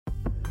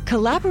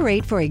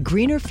Collaborate for a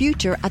greener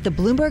future at the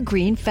Bloomberg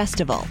Green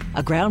Festival,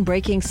 a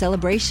groundbreaking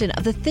celebration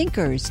of the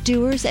thinkers,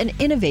 doers, and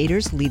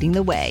innovators leading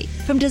the way.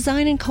 From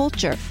design and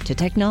culture to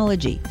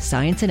technology,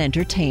 science, and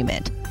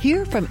entertainment.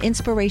 Hear from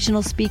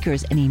inspirational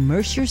speakers and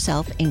immerse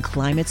yourself in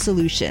climate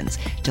solutions.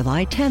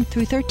 July 10th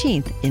through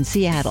 13th in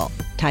Seattle.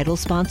 Title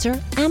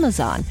sponsor,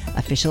 Amazon.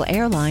 Official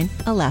airline,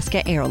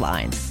 Alaska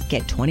Airlines.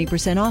 Get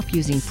 20% off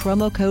using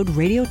promo code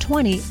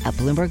radio20 at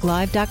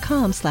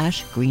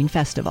BloombergLive.com/Green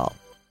Festival.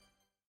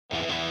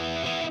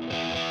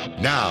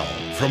 Now,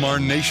 from our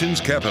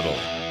nation's capital,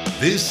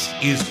 this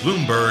is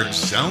Bloomberg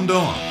Sound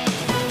On.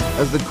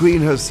 As the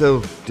Queen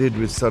herself did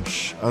with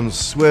such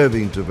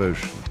unswerving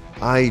devotion,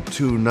 I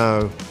too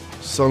now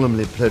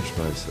solemnly pledge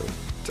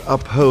myself to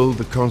uphold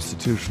the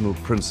constitutional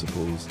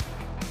principles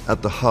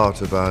at the heart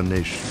of our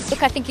nation.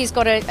 Look, I think he's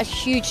got a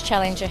huge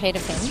challenge ahead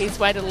of him. He's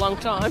waited a long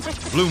time.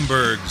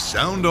 Bloomberg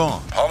Sound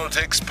On.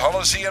 Politics,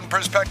 policy, and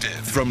perspective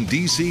from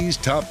DC's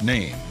top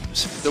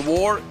names. The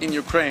war in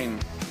Ukraine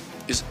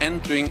is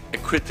entering a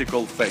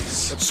critical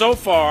phase. But so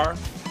far,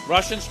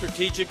 Russian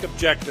strategic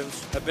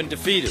objectives have been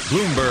defeated.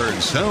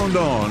 Bloomberg Sound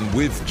On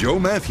with Joe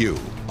Matthew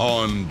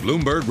on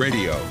Bloomberg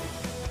Radio.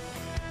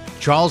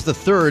 Charles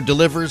III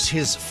delivers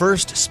his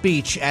first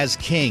speech as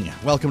king.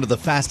 Welcome to the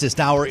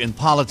fastest hour in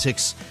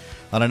politics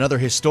on another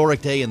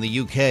historic day in the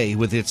UK,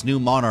 with its new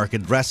monarch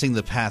addressing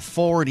the path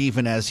forward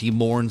even as he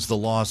mourns the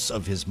loss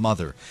of his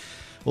mother.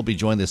 We'll be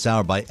joined this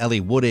hour by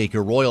Ellie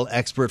Woodacre, royal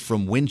expert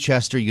from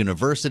Winchester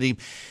University,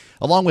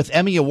 along with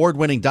Emmy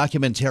Award-winning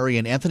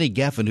documentarian Anthony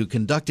Geffen, who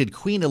conducted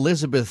Queen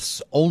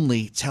Elizabeth's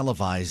only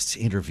televised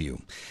interview.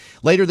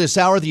 Later this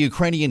hour, the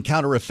Ukrainian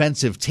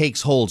counteroffensive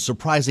takes hold,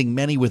 surprising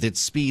many with its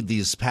speed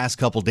these past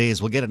couple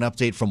days. We'll get an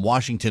update from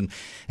Washington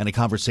and a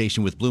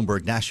conversation with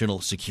Bloomberg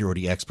national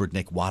security expert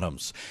Nick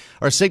Wadhams.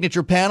 Our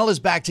signature panel is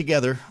back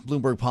together.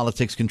 Bloomberg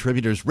Politics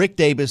contributors Rick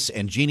Davis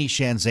and Jeannie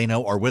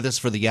Shanzano are with us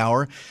for the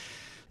hour,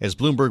 as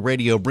Bloomberg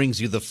Radio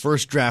brings you the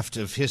first draft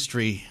of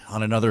history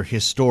on another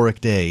historic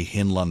day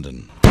in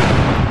London.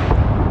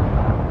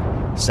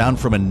 Sound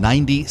from a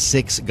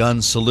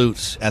 96-gun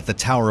salute at the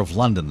Tower of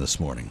London this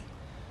morning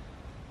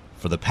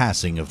for the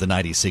passing of the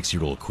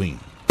 96-year-old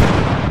Queen,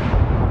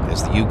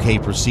 as the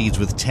UK proceeds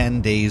with 10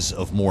 days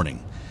of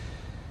mourning.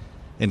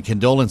 And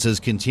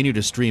condolences continue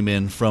to stream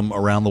in from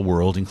around the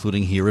world,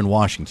 including here in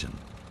Washington.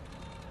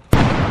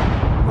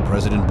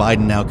 President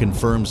Biden now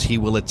confirms he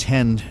will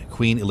attend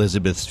Queen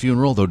Elizabeth's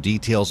funeral, though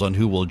details on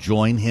who will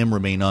join him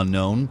remain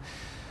unknown,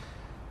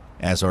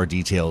 as are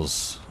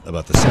details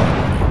about the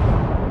ceremony.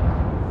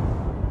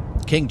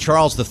 King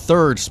Charles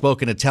III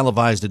spoke in a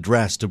televised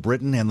address to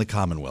Britain and the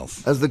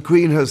Commonwealth. As the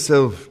Queen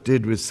herself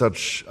did with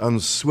such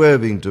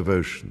unswerving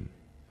devotion,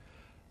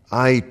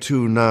 I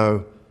too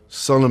now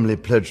solemnly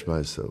pledge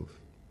myself,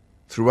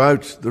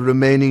 throughout the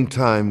remaining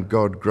time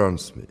God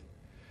grants me,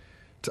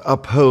 to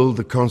uphold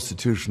the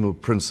constitutional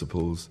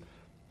principles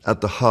at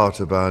the heart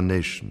of our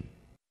nation.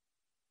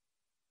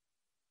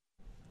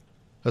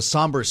 A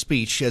somber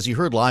speech, as you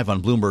heard live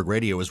on Bloomberg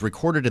Radio, was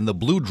recorded in the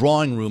Blue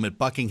Drawing Room at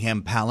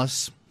Buckingham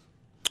Palace.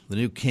 The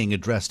new king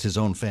addressed his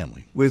own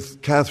family.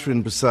 With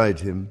Catherine beside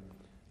him,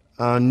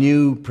 our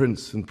new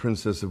Prince and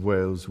Princess of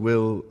Wales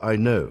will, I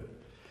know,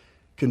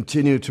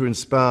 continue to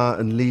inspire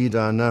and lead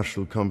our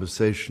national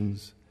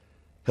conversations,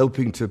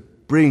 helping to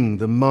bring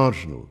the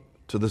marginal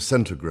to the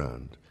centre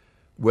ground,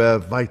 where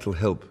vital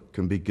help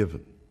can be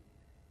given.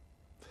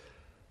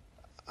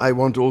 I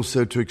want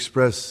also to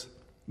express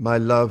my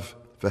love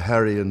for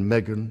Harry and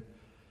Meghan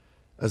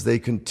as they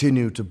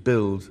continue to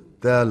build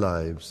their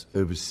lives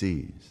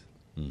overseas.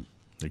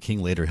 The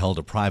king later held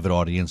a private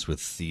audience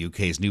with the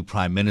UK's new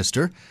Prime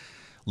Minister,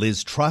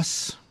 Liz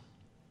Truss,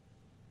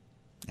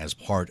 as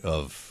part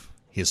of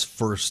his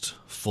first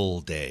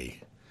full day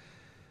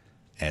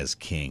as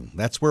king.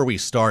 That's where we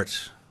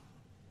start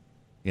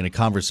in a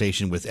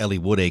conversation with Ellie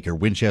Woodacre,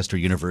 Winchester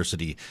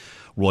University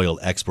royal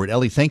expert.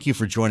 Ellie, thank you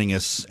for joining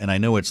us, and I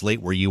know it's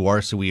late where you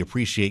are, so we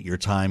appreciate your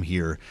time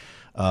here.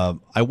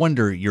 I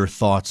wonder your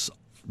thoughts,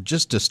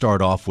 just to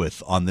start off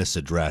with, on this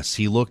address.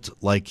 He looked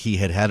like he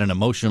had had an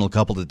emotional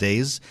couple of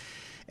days,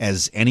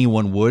 as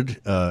anyone would,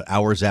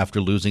 hours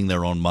after losing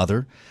their own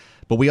mother.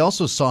 But we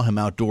also saw him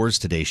outdoors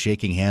today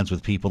shaking hands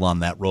with people on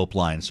that rope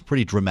line. It's a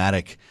pretty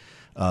dramatic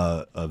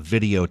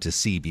video to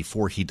see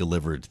before he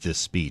delivered this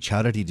speech.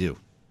 How did he do?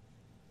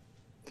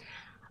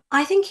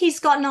 I think he's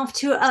gotten off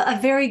to a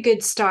very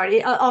good start.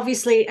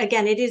 Obviously,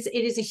 again, it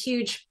is a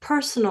huge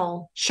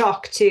personal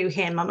shock to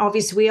him.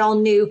 Obviously, we all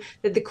knew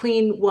that the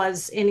Queen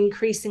was in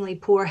increasingly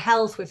poor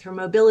health with her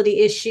mobility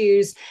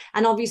issues,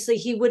 and obviously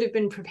he would have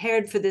been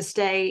prepared for this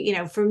day,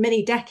 for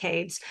many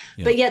decades.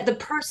 Yeah. But yet the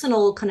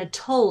personal kind of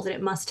toll that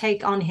it must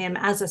take on him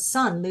as a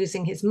son,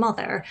 losing his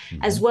mother,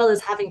 as well as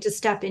having to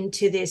step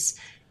into this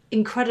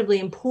incredibly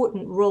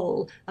important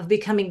role of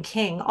becoming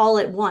king all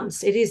at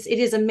once. It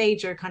is a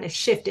major kind of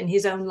shift in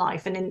his own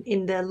life and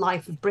in the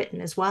life of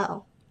Britain as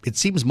well. It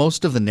seems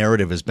most of the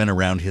narrative has been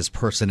around his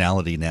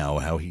personality now,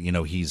 how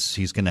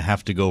he's going to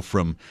have to go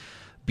from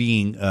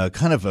being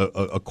kind of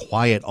a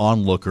quiet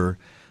onlooker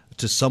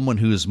to someone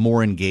who is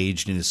more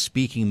engaged and is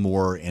speaking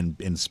more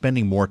and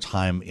spending more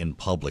time in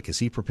public. Is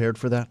he prepared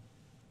for that?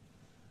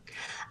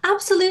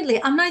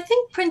 Absolutely. I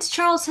think Prince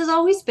Charles has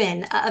always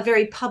been a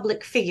very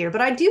public figure, but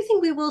I do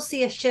think we will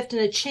see a shift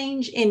and a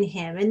change in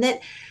him, and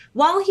that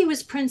while he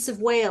was Prince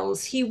of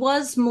Wales, he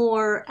was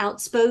more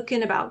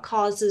outspoken about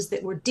causes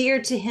that were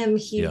dear to him.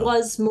 He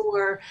was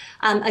more,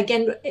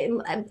 again,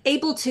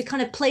 able to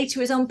kind of play to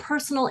his own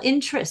personal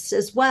interests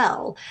as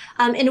well,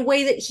 in a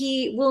way that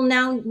he will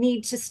now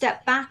need to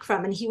step back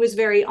from. And he was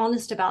very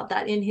honest about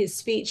that in his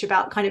speech,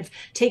 about kind of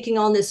taking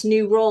on this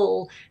new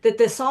role, that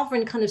the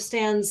sovereign kind of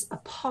stands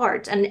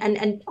apart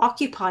and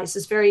occupies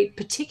this very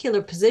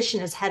particular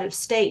position as head of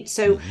state.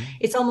 So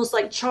it's almost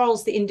like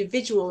Charles, the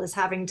individual, is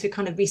having to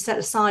kind of be set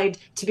aside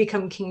to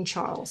become King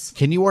Charles.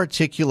 Can you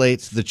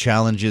articulate the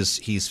challenges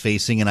he's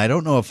facing? And I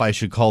don't know if I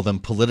should call them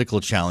political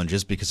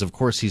challenges, because of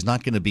course he's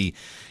not going to be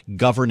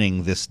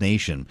governing this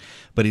nation,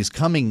 but he's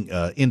coming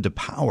into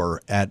power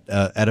at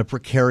a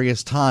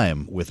precarious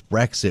time with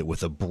Brexit,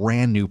 with a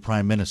brand new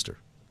prime minister.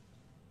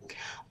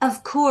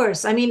 Of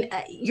course. I mean,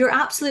 you're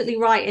absolutely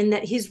right in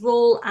that his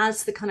role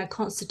as the kind of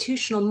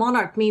constitutional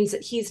monarch means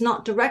that he's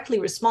not directly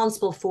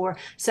responsible for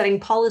setting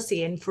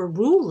policy and for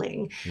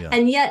ruling.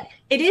 And yet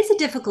it is a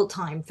difficult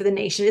time for the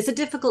nation. It's a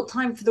difficult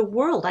time for the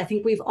world. I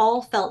think we've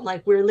all felt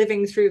like we're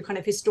living through kind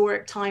of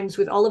historic times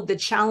with all of the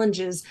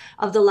challenges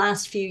of the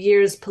last few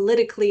years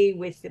politically,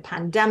 with the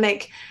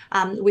pandemic,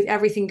 with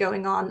everything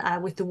going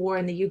on with the war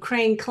in the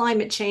Ukraine,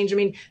 climate change. I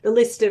mean, the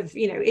list of,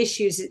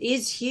 issues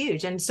is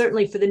huge. And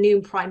certainly for the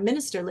new prime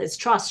minister, Liz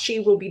Truss, she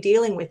will be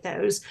dealing with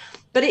those.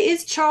 But it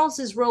is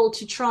Charles's role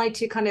to try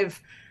to kind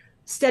of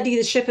steady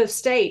the ship of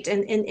state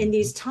in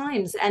these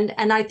times. And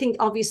I think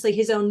obviously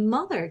his own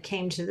mother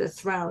came to the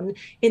throne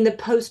in the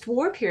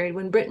post-war period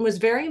when Britain was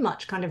very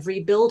much kind of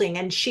rebuilding.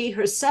 And she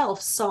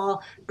herself saw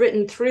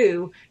Britain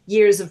through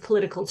years of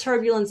political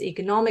turbulence,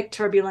 economic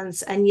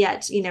turbulence. And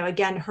yet,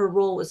 again, her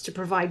role was to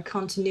provide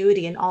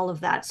continuity in all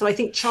of that. So I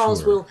think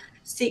Charles will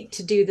seek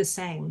to do the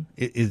same.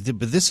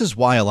 But this is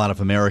why a lot of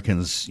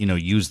Americans,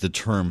 use the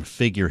term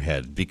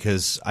figurehead,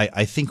 because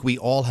I think we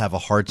all have a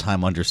hard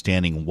time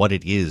understanding what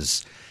it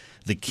is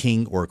the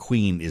king or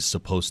queen is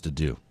supposed to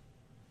do.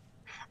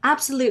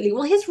 Absolutely.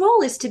 Well, his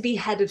role is to be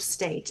head of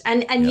state.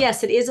 And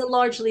yes, it is a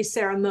largely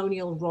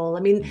ceremonial role. I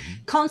mean,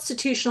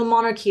 constitutional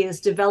monarchy has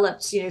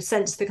developed,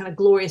 since the kind of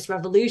Glorious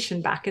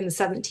Revolution back in the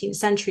 17th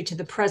century to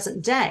the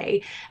present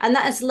day. And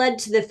that has led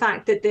to the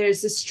fact that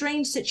there's a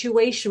strange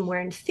situation where,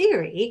 in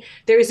theory,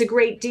 there is a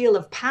great deal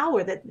of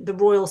power that the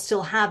royals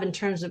still have in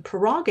terms of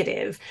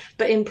prerogative.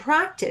 But in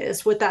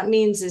practice, what that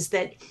means is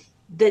that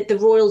the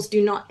royals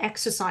do not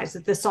exercise,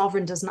 that the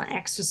sovereign does not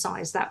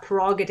exercise that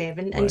prerogative.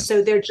 And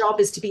so their job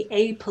is to be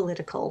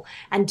apolitical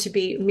and to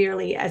be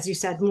merely, as you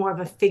said, more of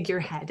a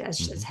figurehead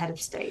as head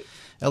of state.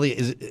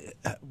 Elliot,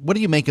 what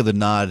do you make of the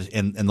nod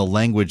and the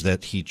language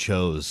that he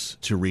chose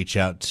to reach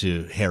out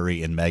to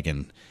Harry and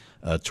Meghan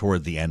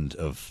toward the end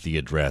of the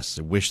address?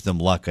 Wish them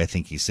luck, I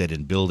think he said,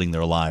 in building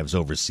their lives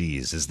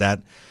overseas. Is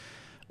that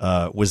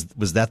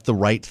was that the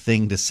right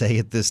thing to say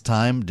at this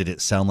time? Did it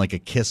sound like a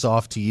kiss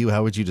off to you?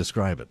 How would you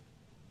describe it?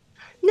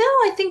 No,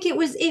 I think it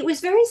was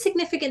very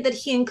significant that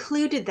he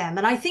included them.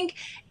 And I think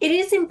it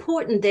is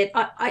important that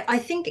I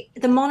think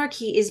the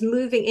monarchy is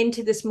moving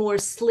into this more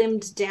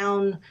slimmed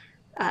down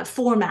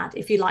format,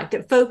 if you like,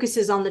 that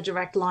focuses on the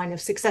direct line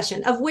of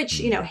succession, of which,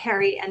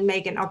 Harry and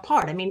Meghan are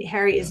part. I mean,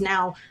 Harry is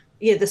now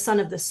the son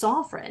of the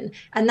sovereign,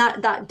 and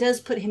that does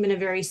put him in a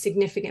very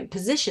significant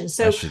position.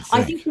 So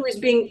I think he was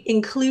being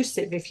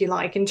inclusive, if you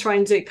like, in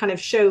trying to kind of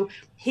show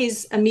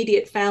his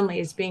immediate family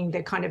as being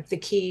the kind of the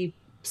key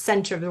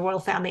center of the royal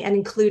family, and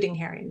including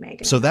Harry and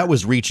Meghan. So that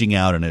was reaching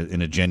out in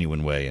a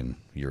genuine way, in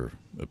your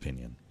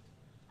opinion?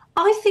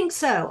 I think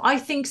so.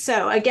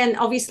 Again,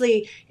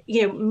 obviously,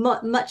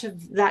 much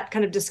of that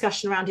kind of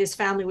discussion around his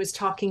family was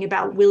talking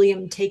about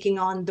William taking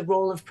on the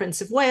role of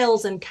Prince of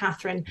Wales and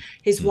Catherine,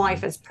 his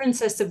wife, as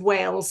Princess of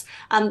Wales.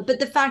 But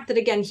the fact that,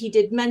 again, he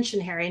did mention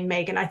Harry and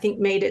Meghan, I think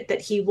made it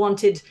that he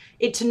wanted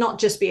it to not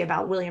just be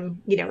about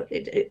William,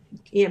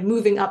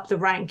 moving up the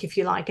rank, if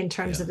you like, in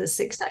terms of the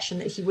succession,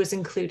 that he was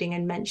including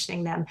and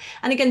mentioning them.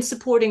 And again,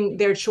 supporting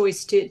their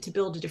choice to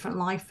build a different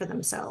life for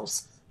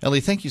themselves. Ellie,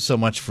 thank you so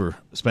much for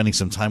spending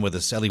some time with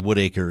us. Ellie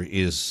Woodacre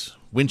is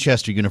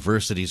Winchester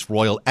University's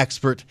royal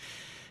expert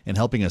in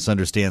helping us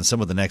understand some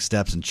of the next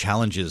steps and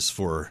challenges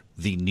for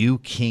the new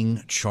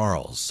King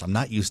Charles. I'm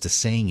not used to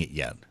saying it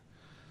yet,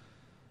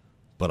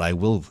 but I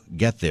will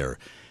get there.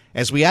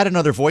 As we add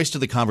another voice to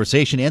the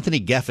conversation, Anthony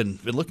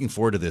Geffen, been looking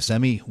forward to this.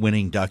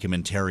 Emmy-winning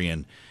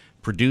documentarian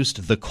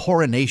produced The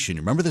Coronation.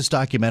 Remember this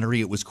documentary?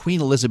 It was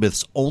Queen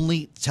Elizabeth's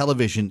only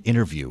television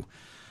interview.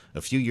 A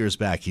few years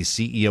back, he's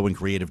CEO and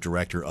creative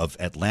director of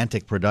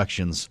Atlantic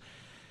Productions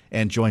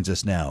and joins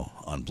us now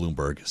on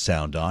Bloomberg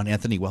Sound On.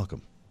 Anthony,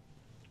 welcome.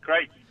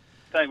 Great.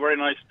 Thanks. Very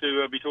nice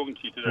to be talking to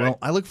you today. Well,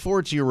 I look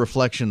forward to your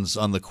reflections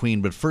on the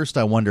Queen, but first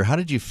I wonder, how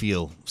did you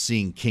feel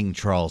seeing King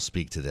Charles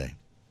speak today?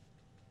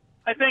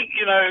 I think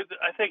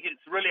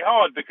it's really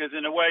hard because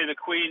in a way the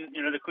Queen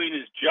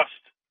is just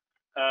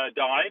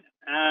died,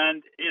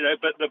 and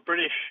but the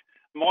British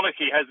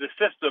monarchy has this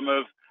system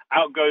of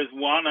out goes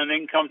one and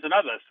in comes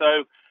another.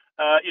 So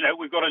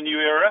we've got a new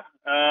era.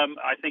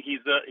 I think he's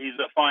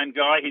a fine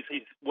guy.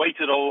 He's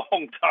waited a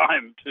long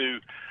time to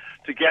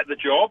get the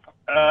job,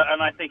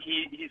 and I think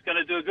he's going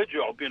to do a good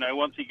job.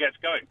 Once he gets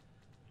going.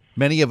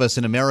 Many of us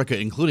in America,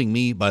 including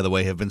me, by the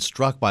way, have been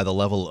struck by the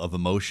level of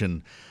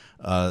emotion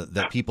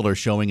that people are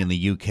showing in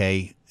the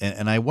UK,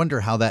 and I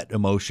wonder how that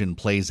emotion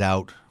plays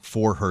out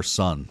for her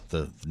son,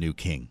 the new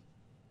king.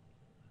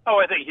 Oh,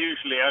 I think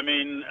hugely. I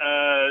mean,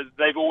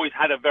 they've always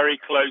had a very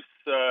close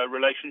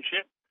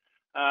relationship,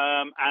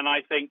 and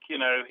I think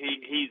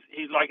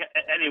he's like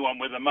anyone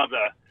with a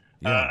mother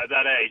at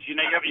that age. You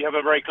have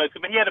a very close. I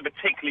mean, he had a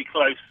particularly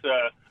close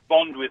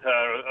bond with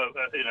her,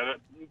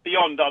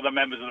 beyond other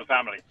members of the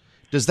family.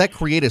 Does that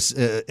create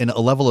a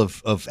level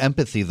of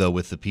empathy, though,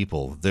 with the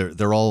people?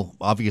 They're all,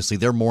 obviously,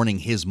 they're mourning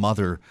his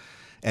mother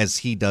as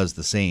he does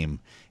the same.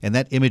 And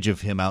that image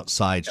of him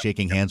outside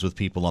shaking hands with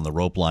people on the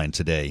rope line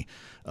today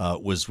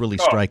was really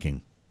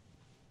striking.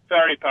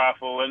 Very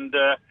powerful. And,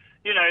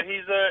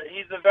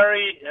 he's a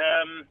very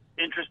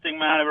interesting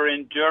man, a very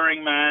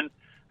enduring man.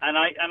 And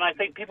I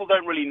think people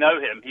don't really know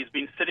him. He's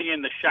been sitting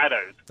in the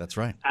shadows. That's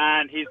right.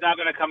 And he's now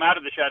going to come out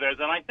of the shadows.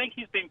 And I think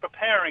he's been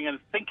preparing and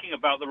thinking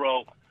about the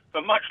role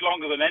for much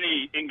longer than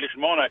any English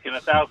monarch in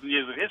 1,000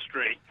 years of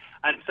history.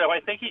 And so I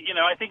think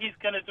he's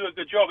going to do a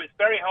good job. It's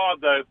very hard,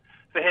 though,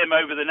 for him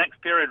over the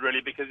next period,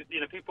 really, because,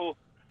 people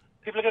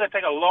are going to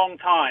take a long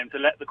time to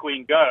let the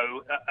Queen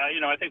go.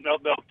 I think they'll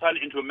turn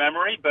it into a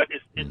memory, but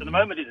at the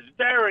moment it's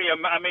very,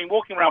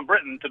 walking around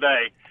Britain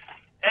today,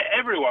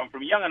 everyone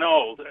from young and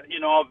old,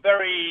 are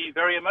very,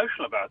 very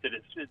emotional about it.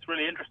 It's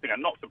really interesting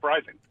and not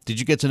surprising. Did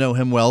you get to know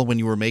him well when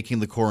you were making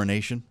the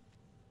coronation?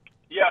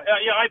 Yeah.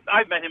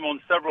 I've met him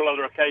on several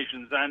other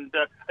occasions, and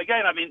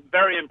again, I've been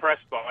very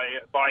impressed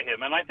by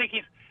him. And I think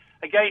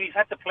he's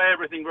had to play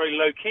everything very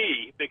low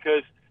key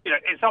because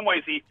in some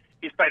ways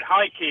he's played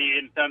high key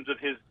in terms of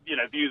his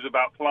views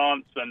about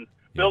plants and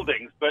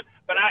buildings, but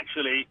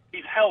actually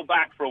he's held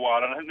back for a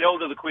while. And I think the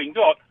older the Queen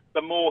got,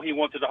 the more he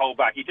wanted to hold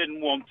back. He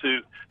didn't want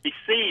to be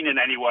seen in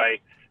any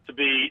way to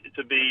be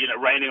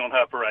raining on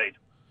her parade.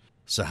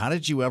 So how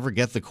did you ever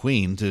get the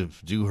Queen to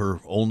do her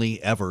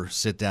only ever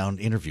sit-down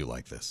interview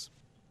like this?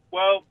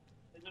 Well,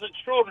 it was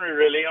extraordinary,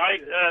 really.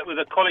 With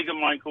a colleague of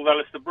mine called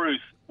Alistair Bruce,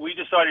 we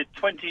decided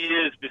 20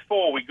 years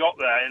before we got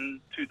there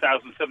in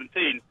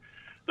 2017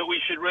 that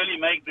we should really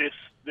make this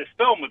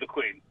film with the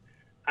Queen.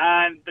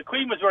 And the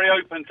Queen was very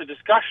open to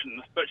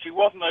discussions, but she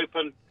wasn't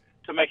open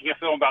to making a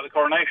film about the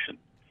coronation.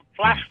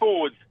 Flash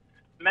forwards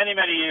many,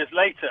 many years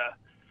later,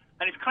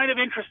 and it's kind of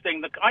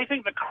interesting. I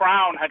think The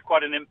Crown had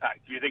quite an impact,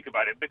 if you think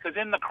about it, because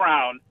in The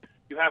Crown,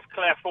 you have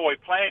Claire Foy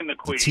playing the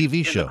Queen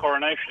TV show. In the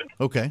coronation.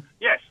 Okay.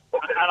 Yes,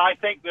 and I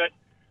think that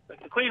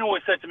the Queen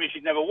always said to me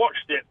she'd never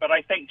watched it, but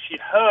I think she'd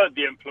heard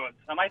the influence.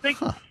 And I think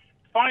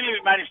finally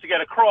we managed to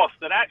get across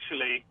that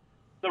actually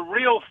the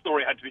real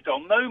story had to be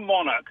told. No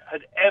monarch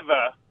had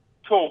ever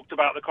talked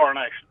about the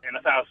coronation in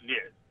 1,000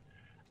 years.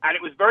 And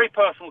it was very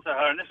personal to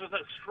her, and this was an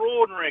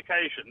extraordinary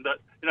occasion that,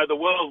 the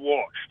world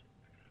watched.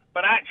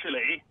 But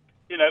actually,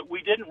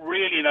 we didn't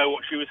really know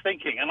what she was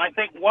thinking. And I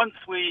think once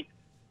we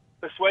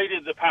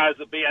persuaded the powers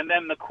that be, and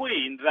then the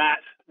Queen,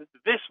 that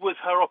this was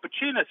her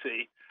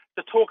opportunity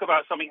to talk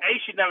about something, A,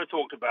 she'd never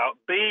talked about,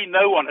 B,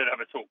 no one had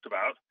ever talked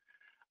about,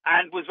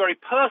 and was very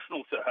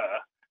personal to her,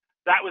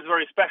 that was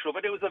very special.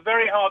 But it was a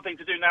very hard thing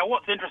to do. Now,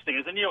 what's interesting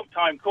is the New York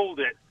Times called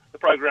it, the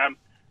program,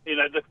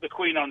 the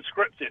Queen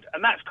unscripted.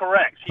 And that's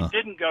correct. She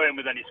didn't go in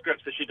with any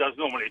scripts as she does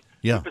normally.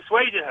 Yeah. We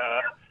persuaded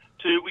her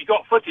we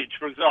got footage,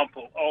 for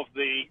example, of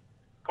the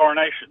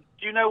coronation.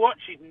 Do you know what?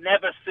 She'd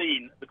never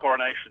seen the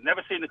coronation,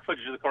 never seen the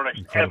footage of the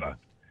coronation, ever.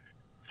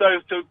 So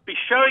to be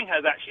showing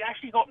her that, she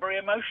actually got very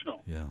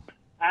emotional. Yeah.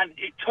 And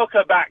it took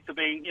her back to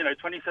being,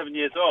 27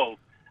 years old.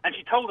 And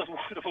she told us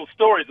wonderful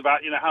stories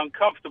about, how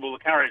uncomfortable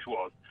the carriage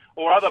was.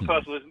 Or other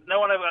personal,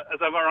 no one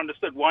has ever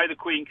understood why the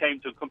Queen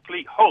came to a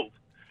complete halt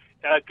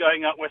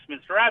going up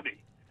Westminster Abbey.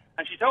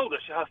 And she told us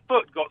her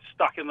foot got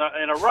stuck in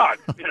a rug.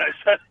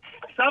 So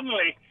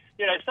suddenly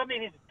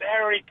these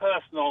very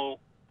personal,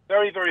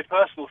 very, very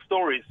personal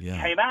stories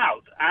came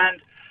out.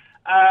 And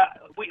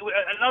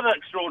another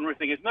extraordinary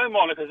thing is no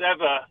monarch has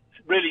ever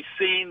really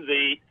seen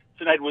the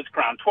St Edward's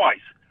crown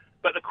twice.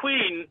 But the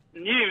Queen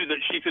knew that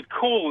she could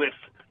call this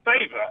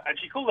favour, and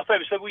she called the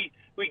favour. So we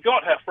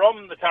got her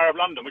from the Tower of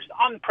London, which is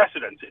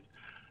unprecedented,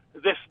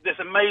 this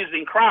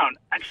amazing crown.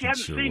 And she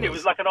hadn't seen it. It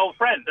was like an old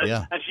friend.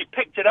 And she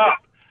picked it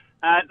up.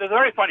 And there's a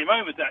very funny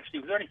moment, actually.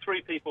 There's only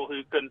three people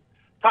who can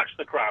touch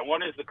the crown.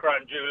 One is the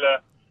crown jeweller,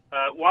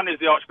 one is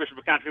the Archbishop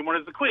of Canterbury, and one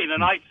is the Queen.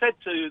 And I said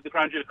to the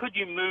crown jeweller, could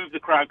you move the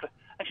crown?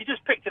 And she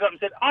just picked it up and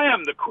said, I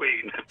am the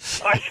Queen.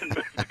 I can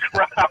move the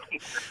crown.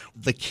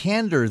 The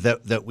candor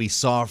that we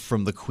saw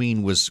from the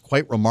Queen was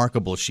quite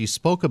remarkable. She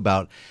spoke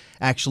about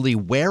actually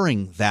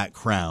wearing that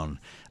crown,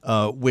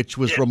 which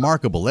was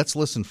remarkable. Let's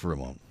listen for a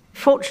moment.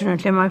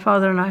 Fortunately, my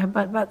father and I have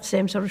about the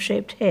same sort of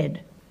shaped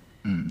head.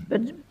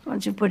 But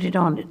once you put it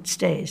on, it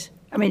stays.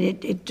 I mean,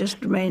 it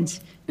just remains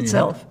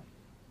itself.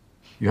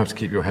 You have to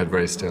keep your head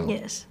very still.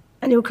 Yes.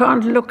 And you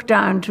can't look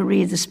down to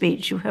read the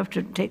speech. You have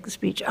to take the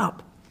speech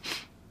up.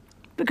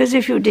 Because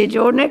if you did,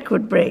 your neck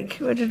would break,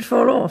 or it would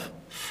fall off.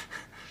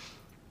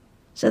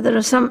 So there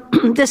are some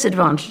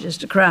disadvantages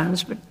to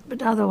crowns,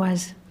 but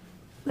otherwise,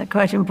 they're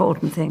quite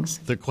important things.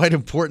 They're quite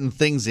important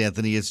things,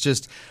 Anthony. It's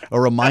just a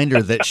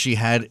reminder that she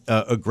had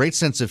a great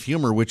sense of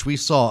humor, which we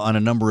saw on a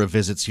number of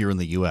visits here in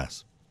the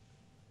U.S.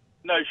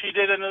 No, she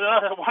did. And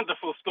another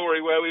wonderful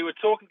story where we were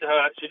talking to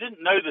her. She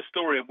didn't know the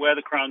story of where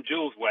the crown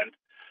jewels went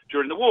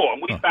during the war.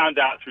 And we found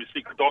out through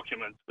secret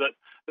documents that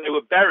they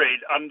were buried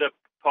under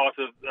part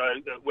of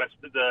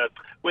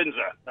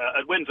Windsor,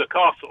 at Windsor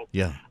Castle.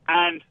 Yeah.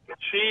 And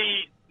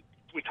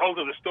we told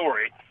her the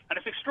story, and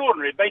it's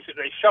extraordinary. Basically,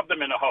 they shoved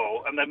them in a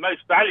hole, and the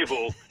most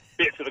valuable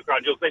bits of the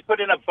crown jewels they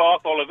put in a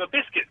Bath Oliver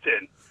biscuit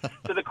tin.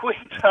 So the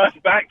Queen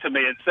turned back to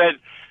me and said,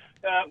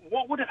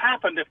 what would have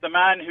happened if the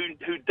man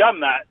who'd done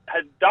that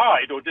had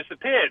died or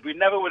disappeared? We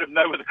never would have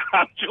known where the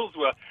crown jewels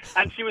were.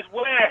 And she was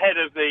way ahead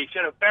of she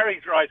had a very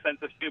dry sense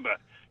of humour.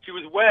 She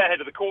was way ahead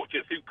of the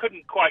courtiers who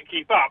couldn't quite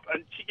keep up.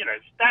 And,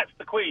 that's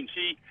the Queen.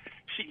 She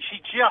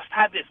just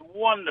had this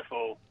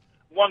wonderful,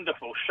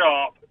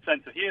 sharp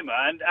sense of humour.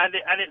 And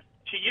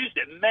she used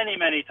it many,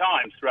 many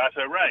times throughout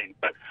her reign.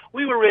 But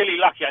we were really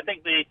lucky. I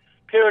think the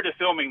period of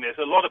filming this,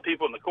 a lot of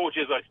people in the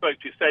courtiers I spoke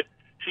to said,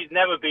 she'd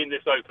never been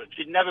this open.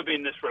 She'd never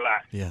been this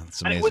relaxed. Yeah,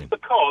 it's And amazing. it was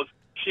because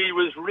she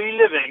was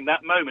reliving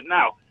that moment.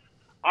 Now,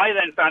 I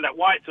then found out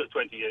why it took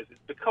 20 years.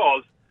 It's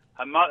because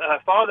her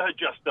father had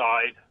just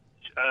died.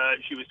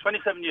 She was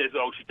 27 years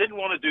old. She didn't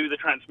want to do the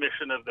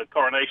transmission of the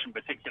coronation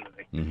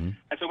particularly. Mm-hmm.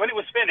 And so when it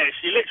was finished,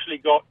 she literally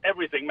got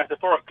everything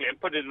metaphorically and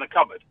put it in the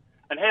cupboard.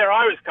 And here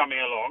I was coming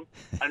along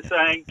and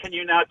saying, can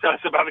you now tell us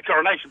about the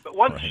coronation? But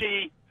once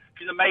she's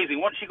amazing.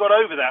 Once she got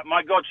over that,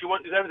 my God, she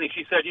wanted everything.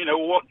 She said,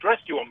 what dress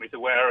do you want me to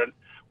wear? And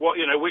what,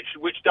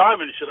 which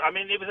diamond should I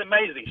mean, it was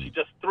amazing. She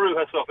just threw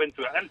herself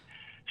into it. And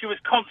she was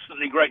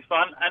constantly great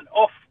fun. And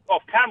off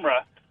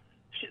camera,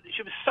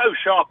 she was so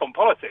sharp on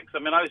politics. I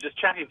mean, I was just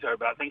chatting to her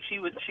about things. She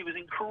was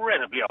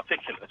incredibly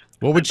articulate.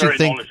 What would she very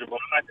think? Knowledgeable.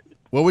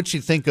 What would she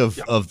think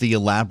of the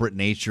elaborate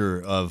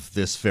nature of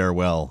this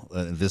farewell,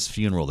 this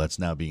funeral that's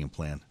now being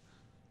planned?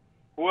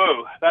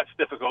 Whoa, that's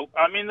difficult.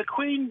 I mean, the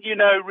Queen,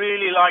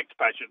 really liked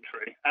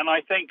pageantry, and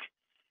I think,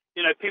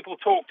 people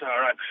talked to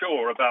her, I'm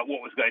sure, about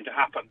what was going to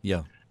happen.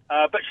 Yeah.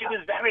 But she was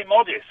very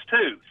modest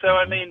too. So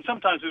I mean,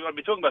 sometimes we might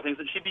be talking about things,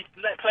 and she'd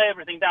play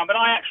everything down. But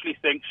I actually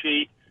think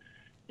she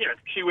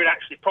would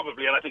actually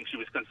probably, and I think she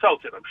was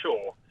consulted, I'm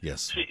sure.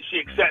 Yes. She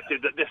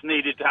accepted that this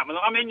needed to happen.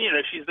 I mean,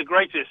 she's the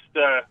greatest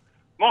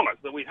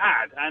monarch that we've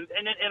had. And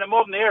in a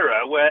modern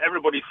era where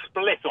everybody's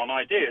split on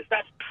ideas,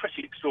 that's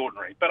pretty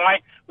extraordinary. But I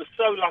was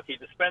so lucky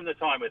to spend the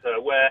time with her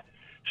where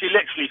she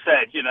literally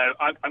said,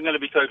 I'm going to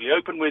be totally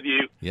open with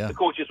you. Yeah. The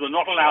courtiers were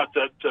not allowed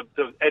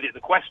to edit the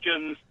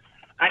questions.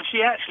 And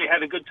she actually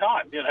had a good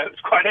time. It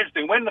was quite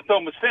interesting. When the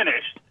film was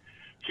finished,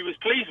 she was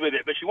pleased with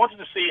it, but she wanted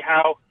to see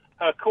how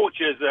her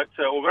courtiers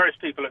or various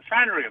people at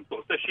Sandringham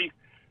thought. So she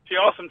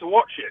asked them to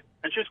watch it.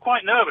 And she was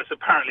quite nervous,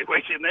 apparently,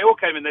 waiting. And they all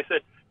came in. They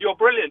said, "You're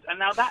brilliant." And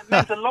now that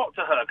meant a lot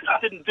to her because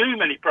she didn't do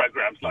many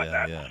programs like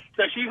that. Yeah.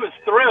 So she was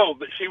thrilled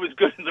that she was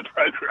good in the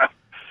program.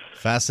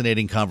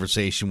 Fascinating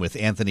conversation with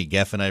Anthony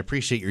Geffen. I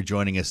appreciate your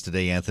joining us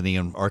today, Anthony,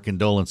 and our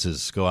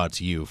condolences go out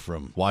to you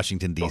from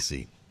Washington,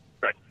 D.C.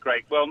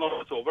 Great. Well, not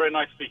at all. Very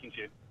nice speaking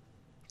to you.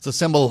 Let's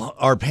assemble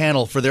our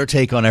panel for their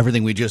take on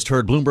everything we just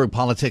heard. Bloomberg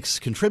Politics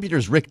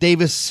contributors Rick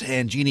Davis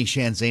and Jeannie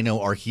Sheehan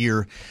Zaino are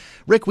here.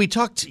 Rick, we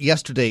talked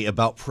yesterday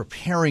about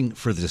preparing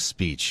for this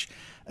speech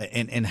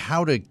and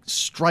how to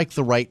strike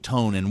the right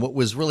tone in what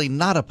was really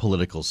not a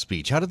political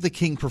speech. How did the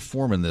king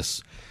perform in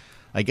this,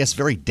 I guess,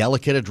 very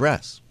delicate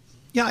address?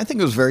 Yeah, I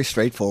think it was very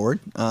straightforward,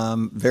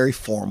 very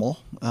formal.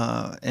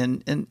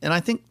 And I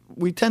think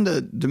we tend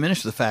to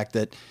diminish the fact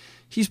that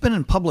he's been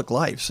in public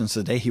life since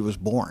the day he was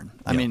born.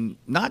 I mean,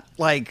 not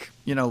like,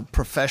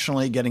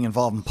 professionally getting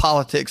involved in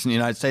politics in the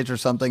United States or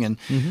something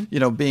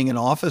and, being in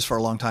office for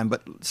a long time.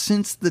 But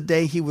since the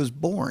day he was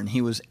born,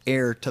 he was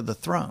heir to the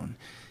throne.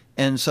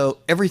 And so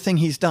everything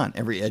he's done,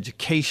 every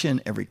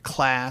education, every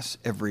class,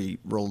 every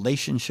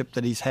relationship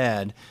that he's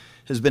had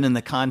has been in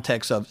the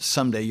context of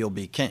someday you'll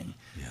be king.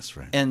 Yes,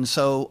 right. And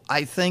so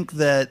I think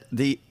that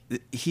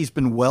he's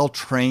been well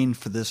trained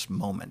for this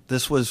moment.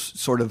 This was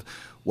sort of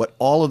what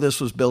all of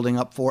this was building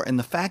up for. And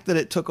the fact that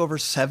it took over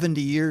 70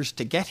 years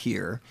to get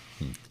here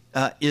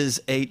is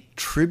a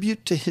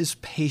tribute to his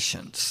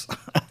patience.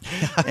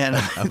 And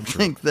I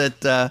think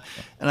that,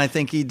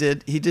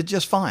 he did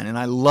just fine. And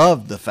I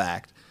love the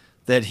fact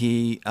that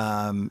he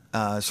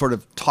sort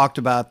of talked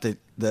about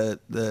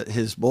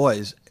his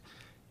boys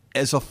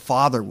as a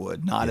father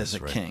would, not as a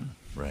king.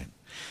 Right.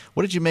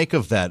 What did you make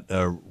of that?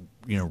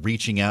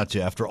 Reaching out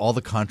to, after all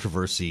the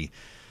controversy,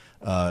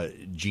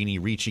 Jeannie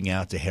reaching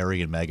out to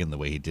Harry and Meghan the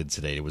way he did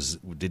today.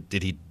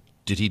 Did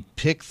he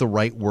pick the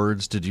right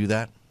words to do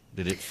that?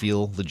 Did it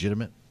feel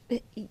legitimate?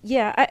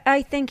 Yeah,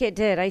 I think it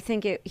did. I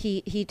think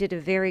he did a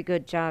very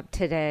good job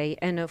today.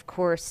 And of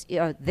course,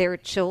 their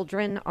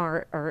children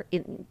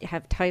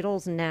have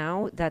titles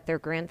now that their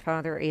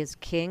grandfather is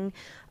king.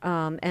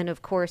 And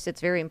of course,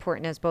 it's very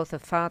important as both a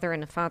father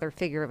and a father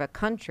figure of a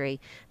country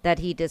that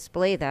he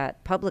display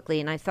that publicly.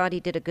 And I thought he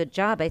did a good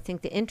job. I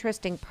think the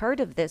interesting part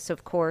of this,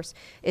 of course,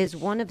 is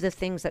one of the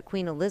things that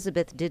Queen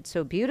Elizabeth did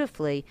so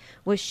beautifully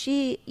was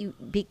she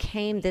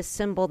became this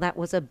symbol that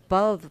was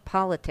above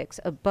politics,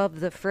 above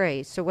the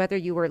fray. So whether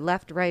you were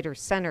left, right, or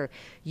center,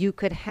 you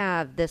could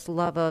have this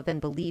love of and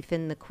belief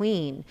in the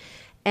Queen.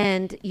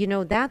 And,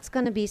 that's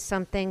going to be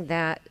something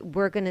that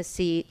we're going to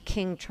see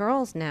King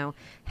Charles now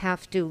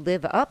have to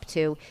live up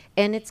to.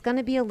 And it's going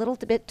to be a little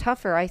bit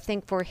tougher, I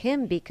think, for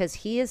him because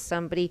he is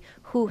somebody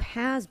who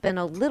has been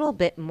a little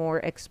bit more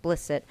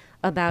explicit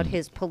about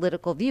his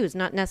political views,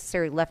 not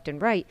necessarily left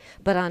and right,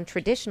 but on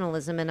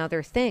traditionalism and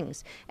other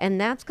things. And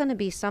that's going to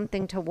be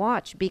something to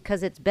watch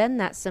because it's been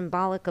that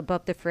symbolic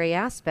above the fray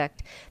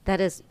aspect that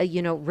has,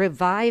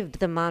 revived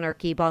the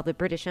monarchy while the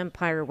British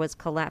Empire was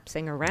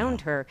collapsing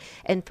around her.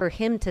 And for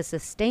him to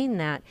sustain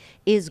that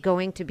is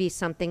going to be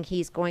something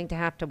he's going to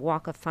have to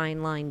walk a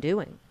fine line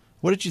doing.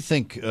 What did you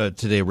think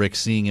today, Rick,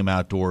 seeing him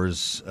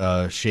outdoors,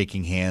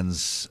 shaking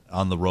hands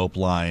on the rope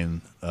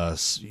line,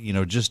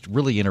 just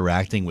really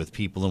interacting with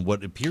people in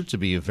what appeared to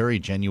be a very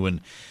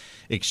genuine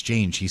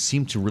exchange? He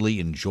seemed to really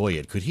enjoy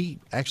it. Could he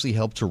actually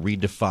help to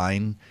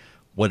redefine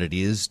what it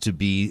is to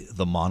be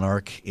the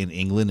monarch in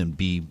England and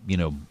be,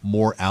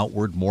 more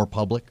outward, more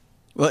public?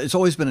 Well, it's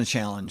always been a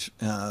challenge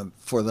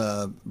for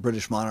the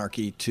British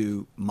monarchy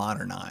to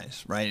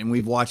modernize, right? And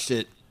we've watched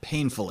it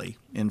painfully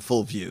in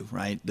full view,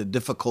 right? The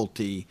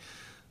difficulty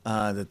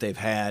that they've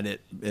had at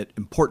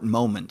important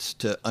moments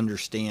to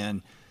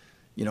understand,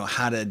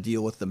 how to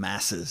deal with the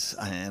masses.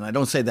 And I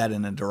don't say that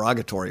in a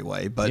derogatory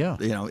way, but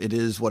it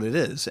is what it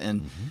is.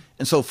 And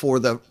and so for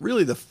the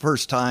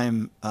first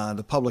time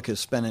the public has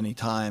spent any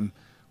time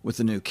with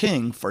the new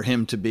king, for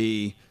him to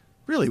be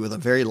really with a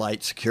very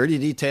light security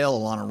detail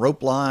along a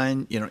rope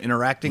line,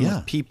 interacting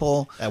with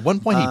people. At one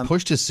point, he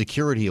pushed his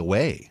security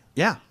away.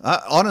 Yeah.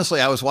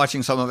 Honestly, I was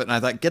watching some of it and I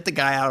thought, get the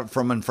guy out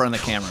from in front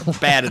of the camera.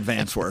 Bad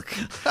advance work.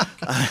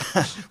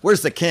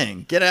 Where's the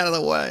king? Get out of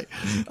the way.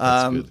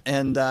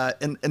 And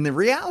the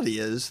reality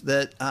is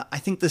that I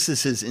think this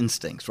is his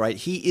instincts, right?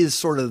 He is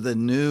sort of the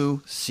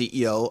new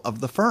CEO of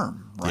the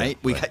firm, right?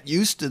 We got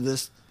used to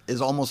this as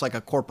almost like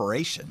a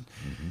corporation.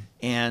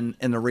 And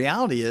the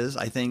reality is,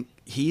 I think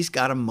he's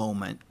got a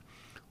moment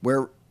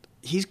where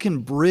he can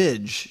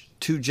bridge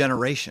two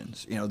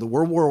generations, the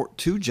World War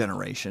II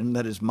generation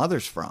that his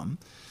mother's from.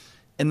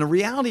 And the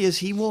reality is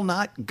he will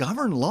not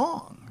govern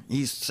long.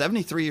 He's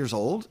 73 years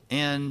old,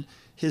 and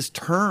his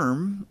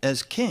term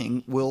as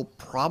king will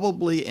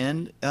probably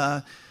end,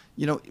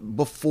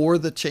 before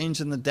the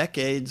change in the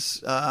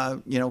decades,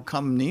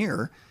 come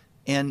near.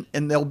 And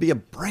there'll be a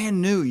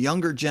brand new,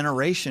 younger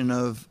generation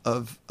of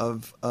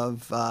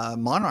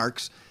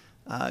monarchs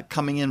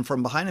coming in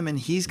from behind him, and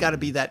he's got to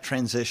be that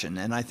transition.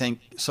 And I think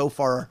so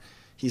far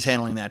he's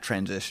handling that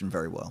transition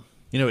very well.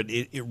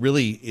 It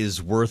really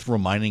is worth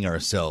reminding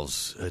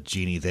ourselves,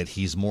 Jeannie, that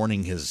he's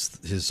mourning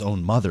his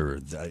own mother.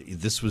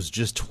 This was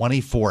just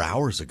 24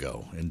 hours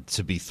ago, and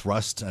to be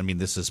thrust,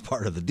 this is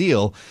part of the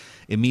deal,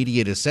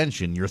 immediate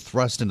ascension. You're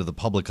thrust into the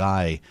public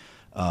eye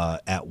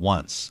at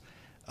once.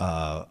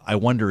 I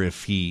wonder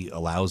if he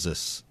allows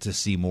us to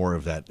see more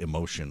of that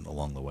emotion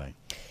along the way.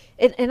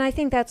 And I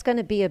think that's going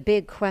to be a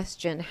big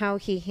question, how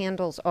he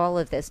handles all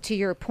of this. To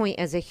your point,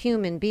 as a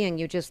human being,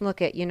 you just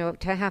look at,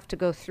 to have to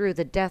go through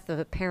the death of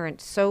a parent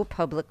so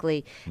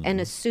publicly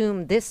and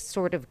assume this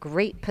sort of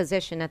great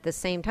position at the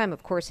same time.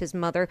 Of course, his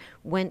mother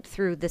went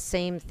through the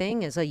same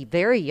thing as a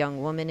very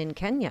young woman in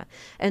Kenya.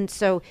 And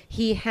so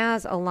he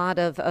has a lot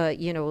of,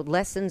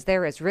 lessons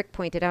there. As Rick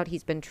pointed out,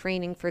 he's been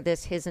training for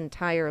this his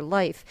entire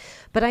life.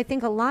 But I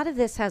think a lot of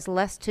this has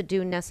less to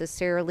do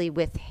necessarily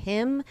with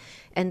him,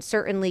 and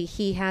certainly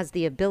he has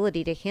the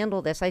ability to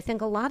handle this. I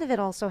think a lot of it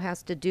also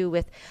has to do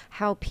with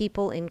how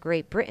people in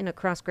Great Britain,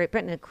 across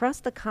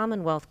the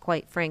Commonwealth,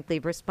 quite frankly,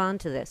 respond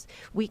to this.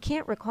 We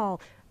can't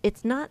recall.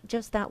 It's not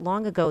just that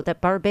long ago that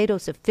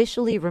Barbados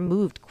officially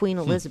removed Queen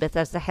Elizabeth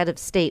as the head of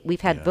state.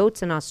 We've had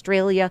votes in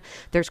Australia.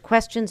 There's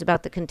questions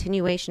about the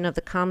continuation of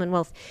the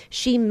Commonwealth.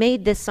 She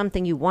made this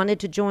something you wanted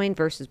to join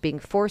versus being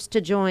forced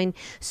to join.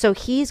 So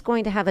he's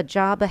going to have a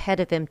job ahead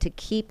of him to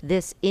keep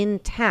this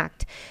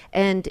intact.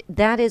 And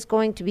that is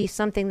going to be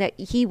something that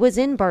he was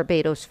in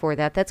Barbados for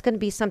that. That's going to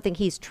be something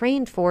he's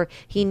trained for.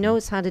 He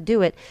knows how to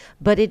do it.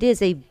 But it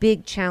is a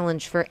big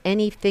challenge for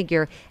any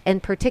figure,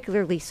 and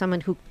particularly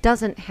someone who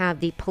doesn't have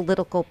the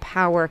political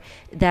power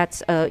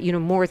that's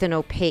more than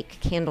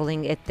opaque,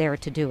 handling it there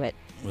to do it.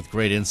 With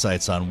great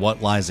insights on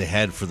what lies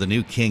ahead for the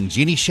new king,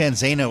 Jeannie Sheehan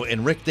Zaino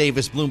and Rick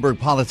Davis, Bloomberg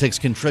Politics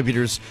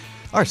contributors,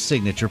 our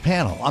signature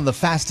panel on the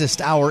fastest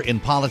hour in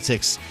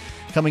politics.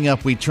 Coming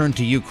up, we turn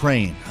to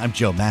Ukraine. I'm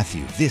Joe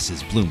Matthew. This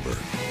is Bloomberg.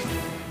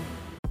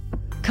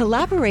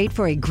 Collaborate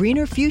for a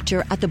greener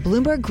future at the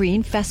Bloomberg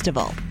Green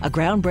Festival, a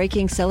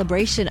groundbreaking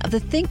celebration of the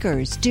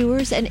thinkers,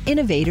 doers, and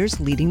innovators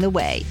leading the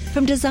way.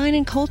 From design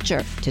and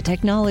culture to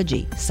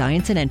technology,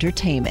 science, and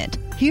entertainment.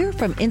 Hear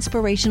from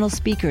inspirational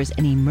speakers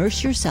and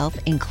immerse yourself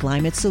in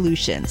climate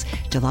solutions.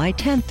 July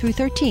 10th through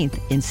 13th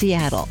in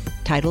Seattle.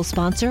 Title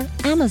sponsor,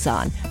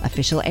 Amazon.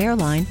 Official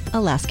airline,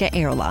 Alaska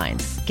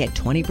Airlines. Get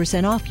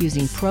 20% off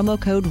using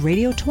promo code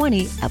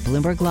radio20 at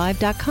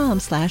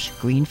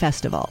BloombergLive.com/Green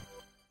Festival.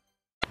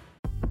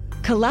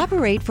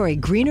 Collaborate for a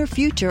greener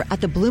future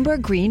at the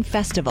Bloomberg Green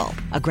Festival,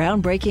 a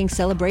groundbreaking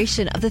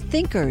celebration of the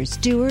thinkers,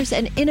 doers,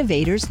 and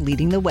innovators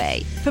leading the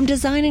way. From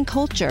design and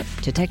culture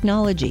to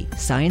technology,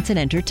 science, and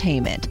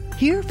entertainment.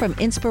 Hear from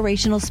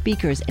inspirational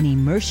speakers and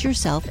immerse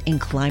yourself in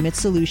climate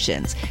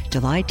solutions.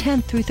 July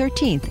 10th through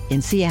 13th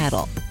in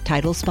Seattle.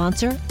 Title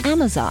sponsor,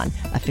 Amazon.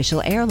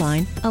 Official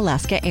airline,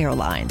 Alaska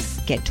Airlines.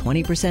 Get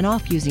 20%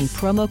 off using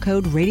promo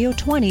code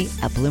radio20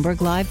 at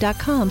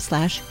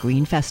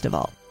BloombergLive.com/Green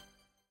Festival.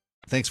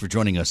 Thanks for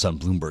joining us on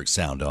Bloomberg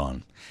Sound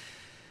On.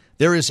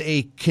 There is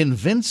a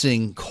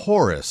convincing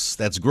chorus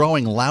that's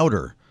growing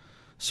louder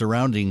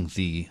surrounding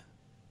the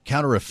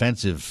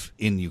counteroffensive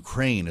in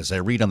Ukraine. As I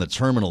read on the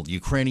terminal,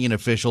 Ukrainian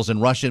officials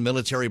and Russian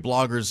military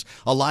bloggers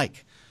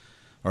alike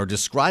are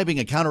describing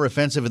a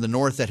counteroffensive in the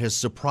north that has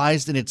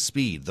surprised in its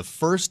speed, the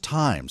first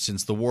time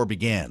since the war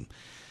began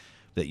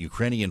that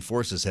Ukrainian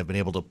forces have been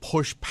able to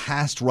push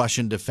past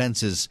Russian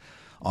defenses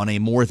on a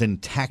more than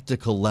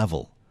tactical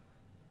level.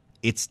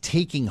 It's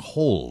taking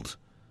hold.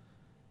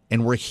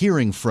 And we're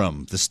hearing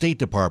from the State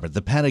Department,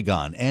 the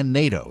Pentagon, and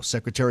NATO,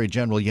 Secretary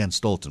General Jens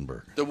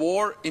Stoltenberg. The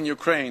war in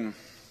Ukraine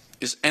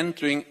is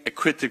entering a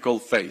critical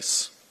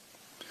phase.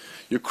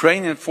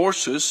 Ukrainian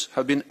forces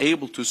have been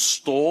able to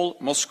stall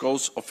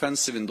Moscow's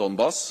offensive in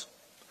Donbass,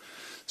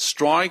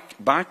 strike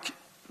back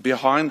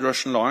behind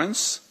Russian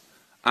lines,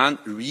 and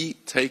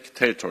retake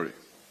territory.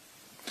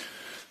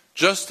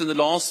 Just in the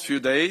last few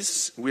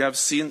days, we have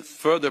seen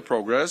further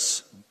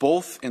progress,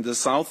 both in the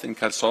south in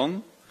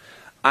Kherson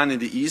and in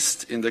the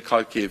east in the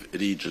Kharkiv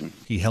region.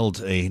 He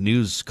held a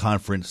news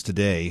conference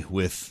today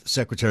with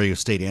Secretary of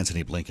State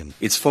Antony Blinken.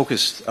 It's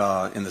focused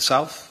in the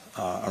south,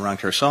 around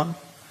Kherson,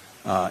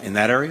 in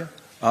that area,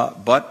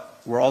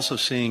 but we're also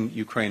seeing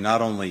Ukraine not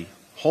only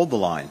hold the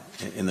line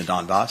in the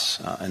Donbass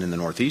and in the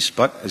northeast,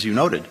 but, as you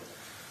noted,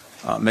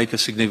 make a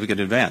significant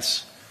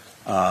advance,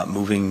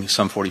 moving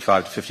some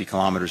 45 to 50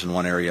 kilometers in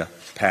one area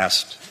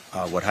past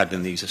what had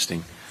been the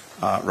existing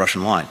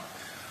Russian line.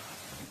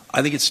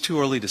 I think it's too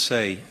early to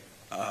say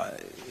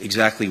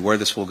exactly where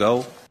this will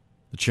go.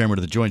 The chairman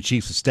of the Joint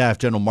Chiefs of Staff,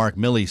 General Mark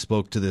Milley,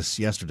 spoke to this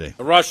yesterday.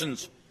 The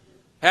Russians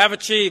have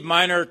achieved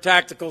minor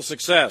tactical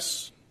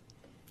success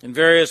in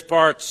various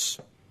parts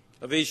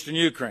of eastern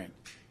Ukraine.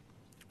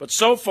 But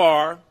so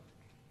far,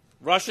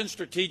 Russian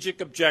strategic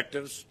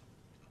objectives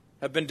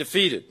have been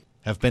defeated.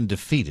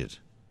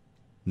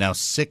 Now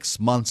 6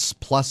 months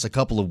plus a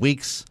couple of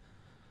weeks.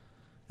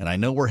 And I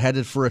know we're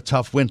headed for a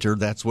tough winter.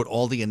 That's what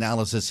all the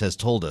analysis has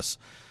told us.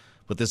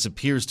 But this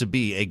appears to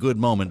be a good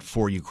moment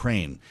for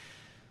Ukraine.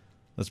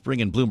 Let's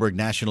bring in Bloomberg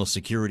National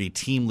Security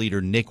Team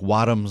Leader Nick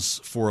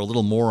Wadhams for a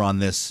little more on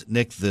this.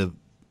 Nick, the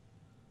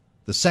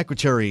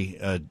Secretary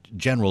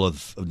General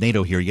of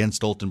NATO here, Jens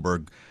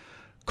Stoltenberg,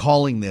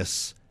 calling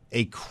this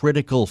a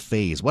critical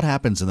phase. What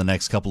happens in the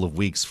next couple of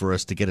weeks for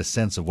us to get a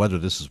sense of whether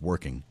this is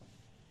working?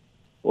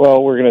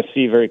 Well, we're going to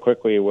see very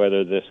quickly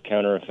whether this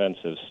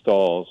counteroffensive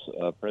stalls.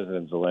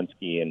 President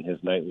Zelensky, in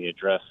his nightly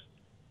address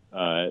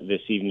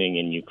this evening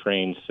in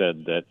Ukraine,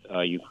 said that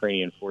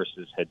Ukrainian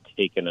forces had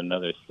taken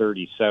another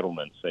 30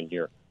 settlements. And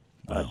you're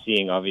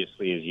seeing,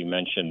 obviously, as you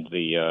mentioned,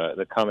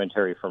 the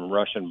commentary from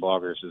Russian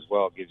bloggers as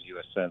well gives you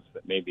a sense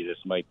that maybe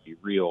this might be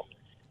real.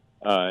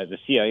 The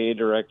CIA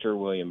director,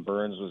 William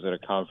Burns, was at a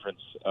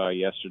conference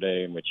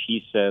yesterday in which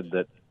he said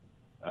that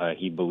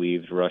he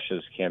believed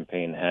Russia's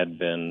campaign had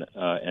been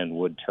and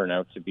would turn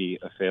out to be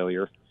a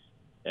failure.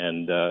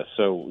 And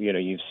so,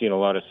 you've seen a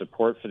lot of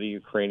support for the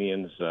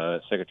Ukrainians.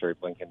 Secretary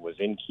Blinken was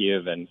in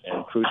Kiev and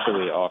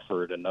crucially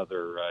offered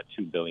another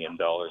 $2 billion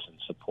in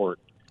support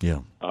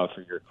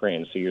for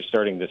Ukraine. So you're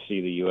starting to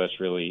see the U.S.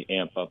 really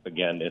amp up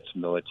again its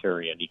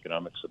military and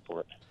economic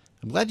support.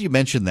 I'm glad you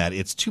mentioned that.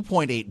 It's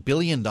 $2.8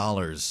 billion,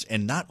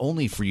 and not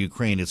only for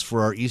Ukraine, it's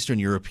for our Eastern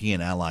European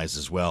allies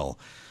as well,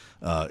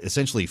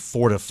 essentially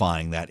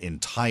fortifying that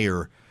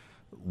entire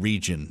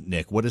region.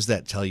 Nick, what does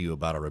that tell you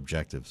about our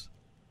objectives?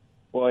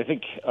 Well, I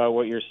think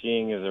what you're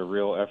seeing is a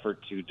real effort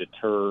to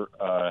deter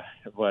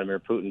Vladimir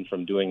Putin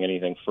from doing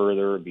anything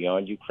further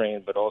beyond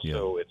Ukraine, but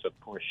also it's a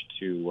push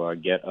to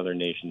get other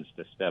nations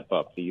to step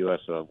up. The U.S.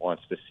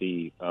 Wants to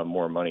see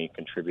more money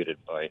contributed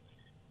by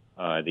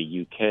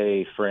the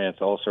UK, France,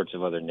 all sorts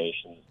of other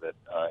nations that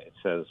it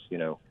says,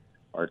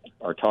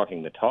 are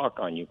talking the talk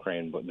on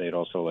Ukraine, but they'd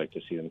also like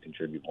to see them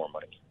contribute more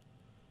money.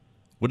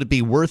 Would it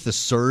be worth a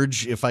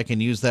surge, if I can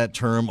use that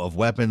term, of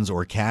weapons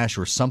or cash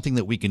or something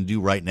that we can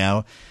do right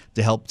now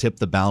to help tip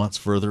the balance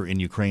further in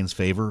Ukraine's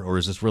favor? Or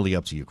is this really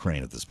up to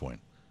Ukraine at this point?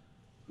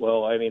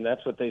 Well, I mean,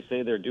 that's what they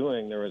say they're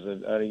doing. There was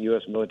a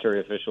U.S. military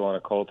official on a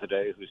call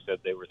today who said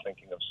they were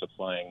thinking of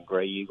supplying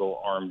Gray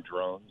Eagle armed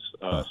drones,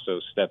 so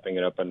stepping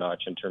it up a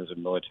notch in terms of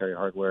military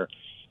hardware.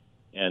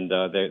 And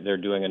they're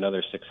doing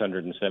another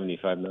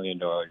 $675 million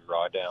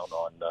drawdown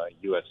on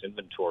U.S.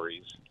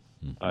 inventories.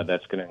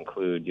 That's going to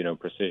include,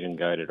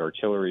 precision-guided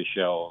artillery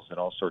shells and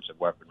all sorts of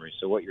weaponry.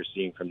 So what you're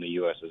seeing from the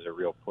U.S. is a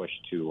real push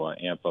to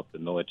amp up the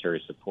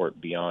military support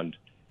beyond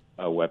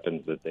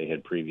weapons that they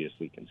had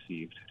previously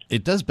conceived.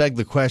 It does beg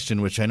the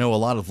question, which I know a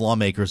lot of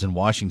lawmakers in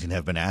Washington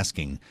have been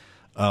asking,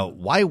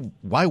 why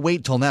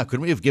wait till now?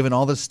 Couldn't we have given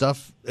all this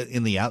stuff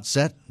in the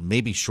outset,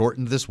 maybe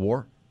shortened this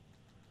war?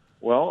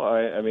 Well,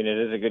 I mean, it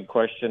is a good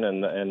question,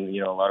 and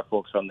a lot of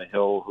folks on the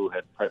Hill who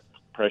had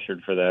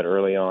pressured for that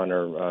early on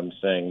are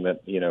saying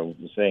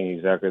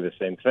exactly the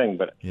same thing.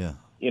 But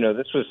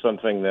this was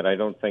something that I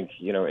don't think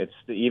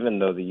even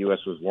though the U.S.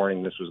 was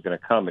warning this was going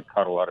to come, it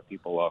caught a lot of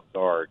people off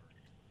guard.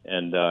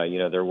 And,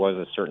 there was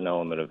a certain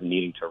element of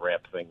needing to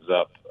ramp things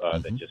up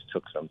that just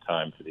took some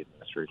time for the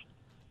administration.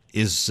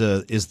 Is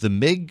the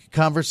MiG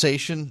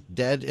conversation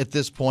dead at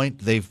this point?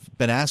 They've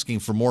been asking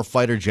for more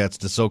fighter jets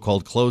to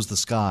so-called close the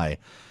sky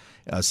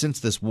since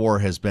this war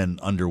has been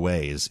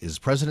underway. Is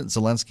President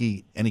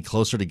Zelensky any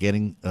closer to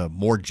getting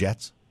more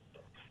jets?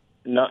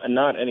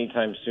 Not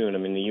anytime soon. I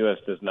mean, the U.S.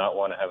 does not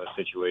want to have a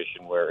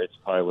situation where its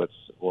pilots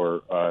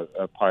or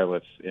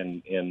pilots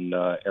in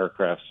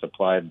aircraft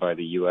supplied by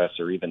the U.S.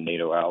 or even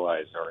NATO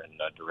allies are in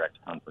direct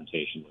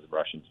confrontation with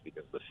Russians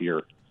because of the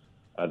fear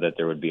that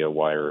there would be a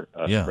wider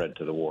spread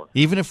to the war.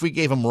 Even if we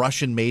gave them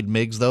Russian-made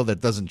MiGs, though,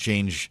 that doesn't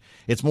change.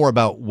 It's more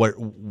about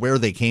where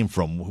they came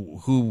from,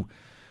 who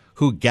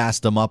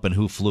gassed them up and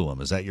who flew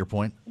them. Is that your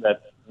point?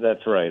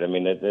 That's right. I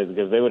mean,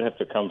 because they would have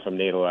to come from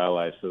NATO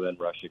allies, so then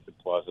Russia could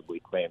plausibly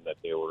claim that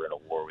they were in a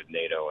war with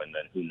NATO, and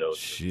then who knows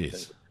if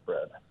things would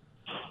spread.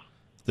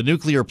 The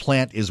nuclear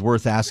plant is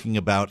worth asking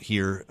about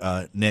here,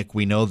 Nick.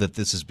 We know that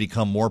this has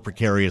become more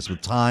precarious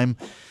with time.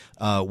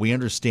 We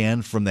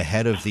understand from the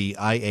head of the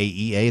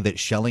IAEA that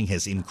shelling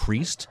has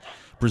increased,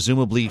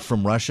 presumably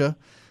from Russia.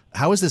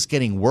 How is this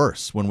getting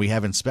worse when we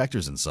have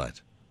inspectors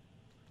inside?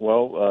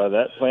 Well,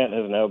 that plant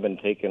has now been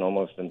taken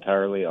almost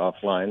entirely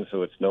offline,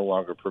 so it's no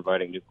longer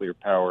providing nuclear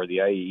power. The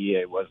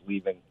IAEA was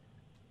leaving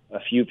a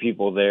few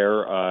people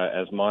there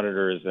as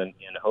monitors in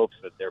hopes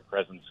that their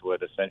presence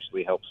would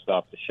essentially help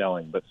stop the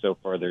shelling, but so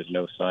far there's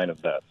no sign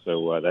of that.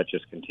 So that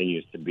just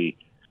continues to be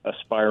a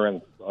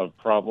spiraling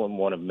problem,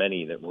 one of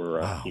many that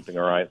we're keeping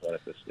our eyes on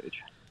at this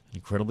stage.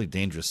 Incredibly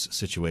dangerous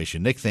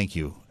situation. Nick, thank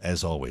you,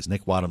 as always.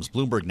 Nick Wadhams,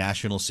 Bloomberg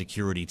National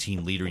Security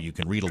Team Leader. You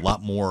can read a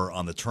lot more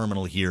on the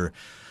terminal here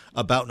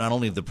about not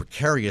only the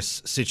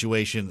precarious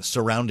situation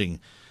surrounding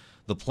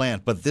the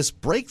plant, but this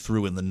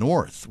breakthrough in the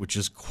north, which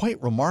is quite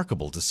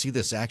remarkable to see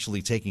this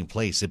actually taking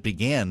place. It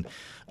began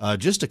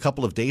just a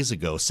couple of days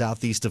ago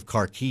southeast of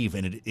Kharkiv,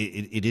 and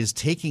it is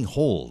taking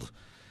hold.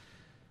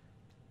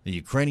 The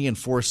Ukrainian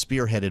force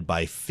spearheaded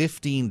by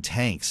 15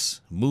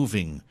 tanks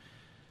moving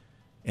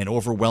and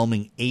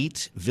overwhelming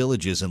 8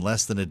 villages in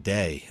less than a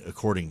day,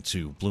 according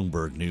to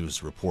Bloomberg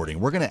News reporting.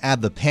 We're going to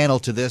add the panel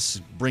to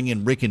this, bring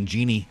in Rick and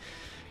Jeannie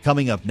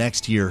coming up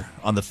next year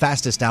on the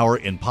fastest hour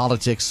in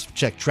politics.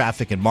 Check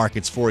traffic and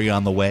markets for you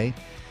on the way.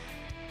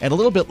 And a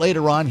little bit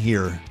later on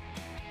here,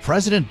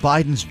 President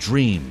Biden's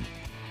dream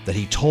that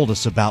he told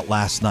us about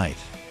last night.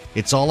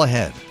 It's all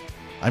ahead.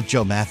 I'm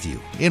Joe Matthew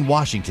in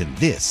Washington.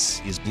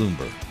 This is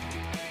Bloomberg.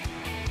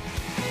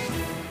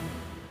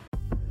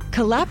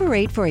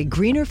 Collaborate for a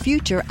greener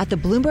future at the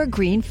Bloomberg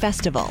Green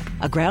Festival,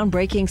 a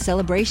groundbreaking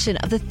celebration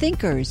of the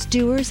thinkers,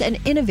 doers, and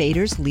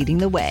innovators leading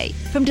the way.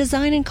 From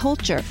design and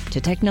culture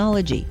to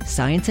technology,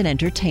 science, and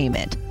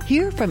entertainment.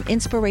 Hear from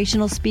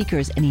inspirational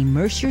speakers and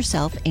immerse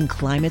yourself in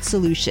climate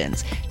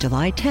solutions.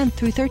 July 10th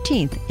through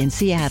 13th in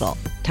Seattle.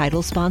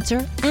 Title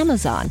sponsor,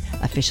 Amazon.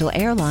 Official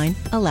airline,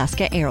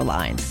 Alaska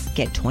Airlines.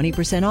 Get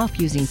 20% off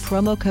using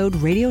promo code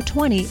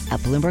radio20 at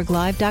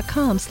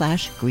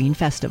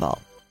BloombergLive.com/greenfestival.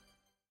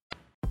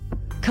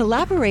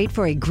 Collaborate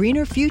for a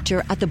greener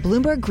future at the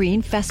Bloomberg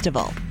Green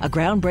Festival, a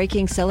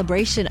groundbreaking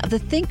celebration of the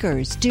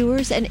thinkers,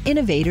 doers, and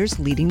innovators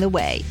leading the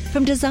way.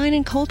 From design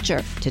and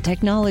culture to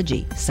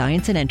technology,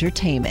 science, and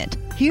entertainment.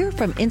 Hear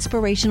from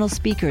inspirational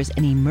speakers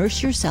and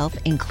immerse yourself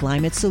in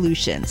climate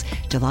solutions.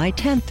 July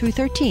 10th through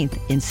 13th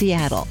in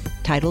Seattle.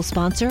 Title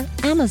sponsor,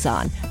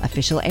 Amazon.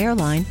 Official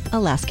airline,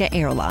 Alaska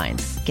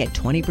Airlines. Get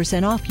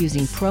 20% off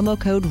using promo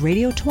code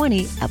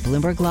radio20 at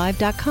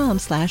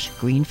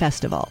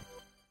BloombergLive.com/greenfestival.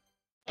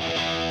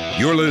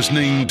 You're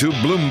listening to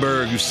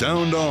Bloomberg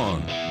Sound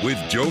On with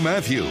Joe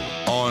Matthew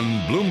on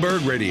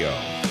Bloomberg Radio.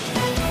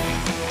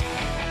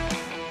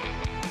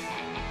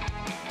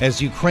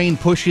 As Ukraine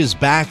pushes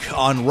back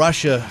on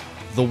Russia,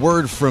 the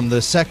word from the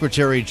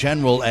Secretary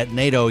General at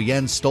NATO,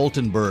 Jens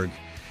Stoltenberg,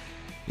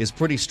 is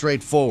pretty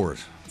straightforward.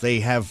 They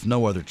have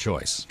no other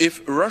choice.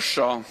 If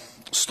Russia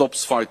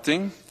stops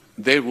fighting,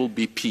 there will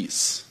be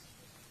peace.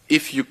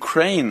 If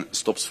Ukraine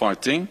stops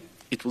fighting,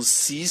 it will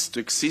cease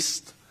to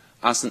exist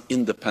as an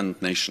independent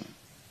nation.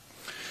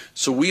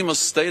 So we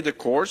must stay the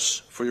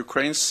course for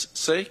Ukraine's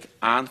sake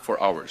and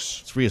for ours.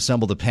 Let's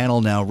reassemble the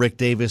panel now. Rick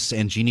Davis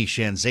and Jeannie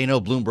Sheehan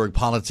Zaino, Bloomberg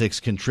Politics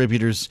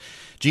contributors.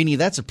 Jeannie,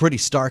 that's a pretty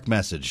stark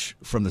message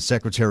from the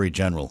Secretary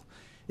General.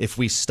 If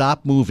we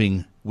stop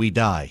moving, we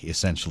die,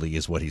 essentially,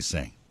 is what he's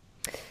saying.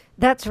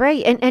 That's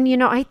right. And you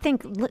know, I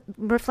think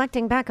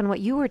reflecting back on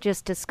what you were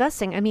just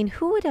discussing, I mean,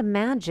 who would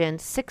imagine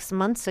 6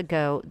 months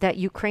ago that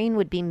Ukraine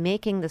would be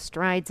making the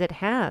strides it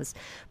has?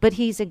 But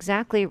he's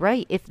exactly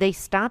right. If they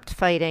stopped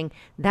fighting,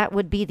 that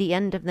would be the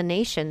end of the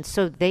nation.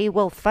 So they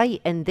will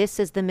fight. And this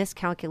is the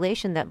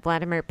miscalculation that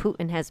Vladimir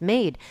Putin has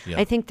made. Yeah.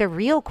 I think the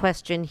real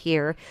question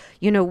here,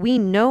 you know, we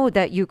know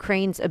that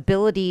Ukraine's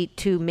ability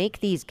to make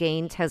these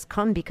gains has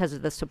come because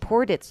of the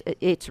support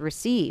it's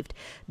received.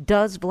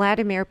 Does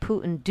Vladimir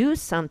Putin do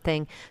something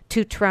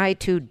to try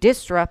to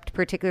disrupt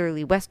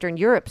particularly Western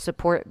Europe's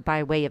support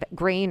by way of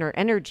grain or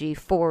energy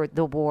for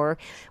the war?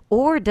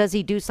 Or does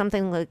he do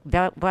something like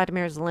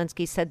Vladimir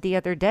Zelensky said the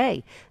other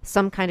day,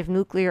 some kind of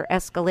nuclear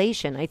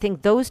escalation? I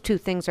think those two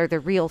things are the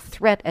real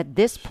threat at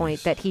this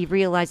point, that he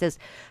realizes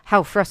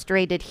how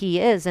frustrated he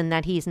is and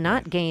that he's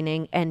not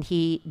gaining, and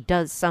he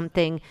does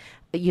something,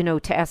 you know,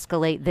 to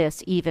escalate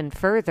this even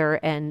further.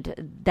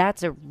 And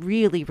that's a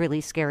really, really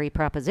scary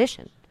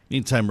proposition.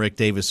 Meantime, Rick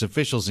Davis,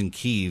 officials in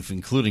Kyiv,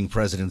 including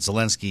President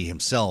Zelensky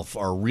himself,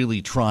 are really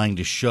trying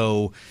to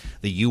show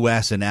the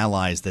U.S. and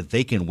allies that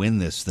they can win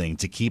this thing,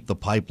 to keep the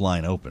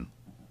pipeline open.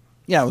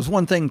 Yeah, it was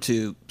one thing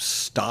to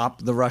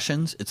stop the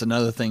Russians. It's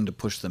another thing to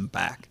push them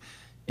back.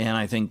 And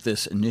I think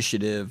this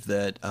initiative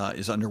that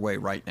is underway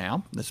right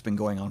now, that's been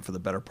going on for the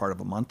better part of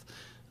a month,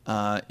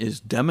 is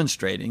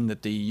demonstrating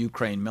that the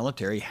Ukraine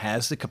military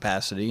has the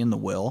capacity and the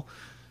will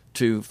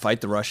to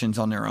fight the Russians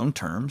on their own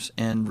terms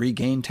and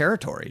regain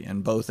territory.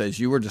 And both, as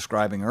you were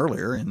describing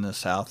earlier, in the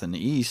south and the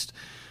east,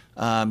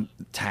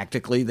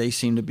 tactically they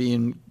seem to be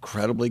in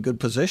incredibly good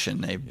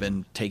position. They've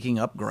been taking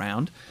up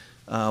ground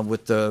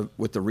with the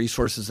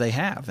resources they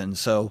have. And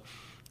so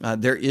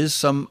there is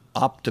some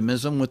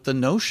optimism with the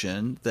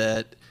notion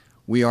that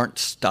we aren't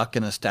stuck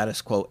in a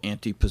status quo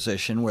ante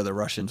position where the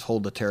Russians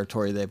hold the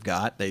territory they've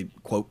got, they,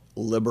 quote,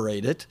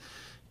 liberate it,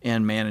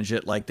 and manage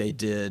it like they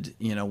did,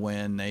 you know,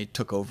 when they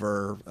took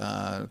over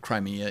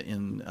Crimea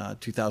in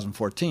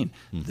 2014.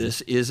 Mm-hmm.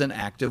 This is an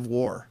active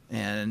war,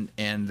 and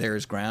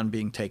there's ground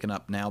being taken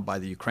up now by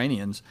the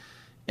Ukrainians,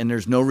 and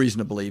there's no reason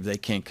to believe they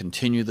can't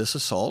continue this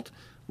assault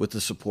with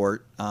the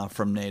support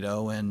from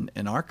NATO and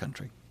our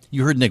country.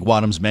 You heard Nick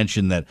Wadhams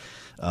mention that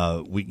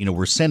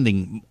we're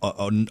sending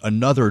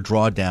another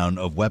drawdown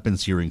of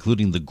weapons here,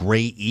 including the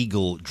Gray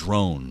Eagle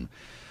drone.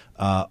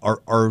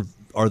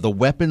 Are the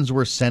weapons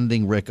we're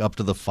sending, Rick, up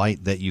to the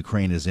fight that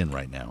Ukraine is in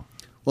right now?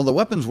 Well, the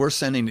weapons we're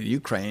sending to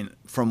Ukraine,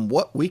 from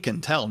what we can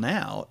tell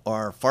now,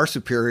 are far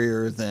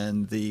superior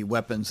than the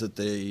weapons that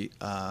the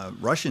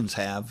Russians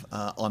have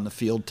on the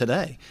field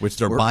today. Which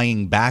they're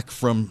buying back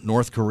from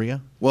North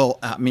Korea? Well,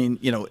 I mean,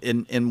 you know,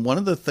 and one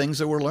of the things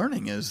that we're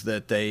learning is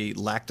that they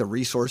lack the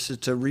resources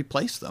to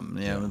replace them.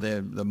 You know,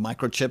 the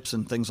microchips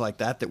and things like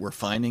that we're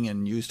finding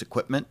in used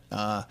equipment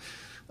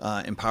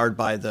empowered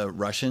by the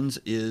Russians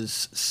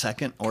is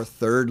second or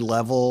third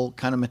level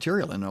kind of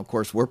material. And of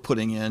course, we're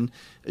putting in,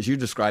 as you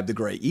described, the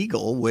Gray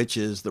Eagle, which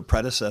is the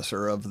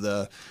predecessor of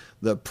the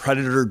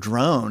Predator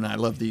drone. I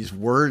love these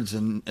words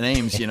and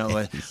names. You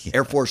know,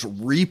 Air Force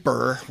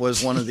Reaper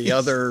was one of the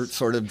other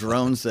sort of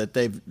drones that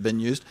they've been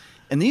used.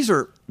 And these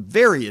are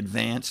very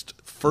advanced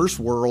first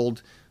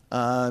world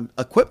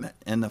equipment.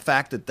 And the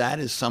fact that that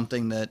is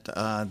something that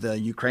the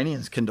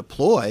Ukrainians can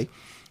deploy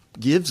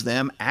gives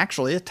them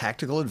actually a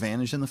tactical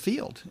advantage in the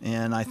field.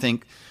 And I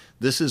think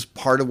this is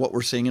part of what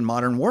we're seeing in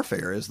modern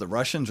warfare, is the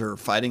Russians are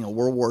fighting a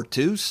World War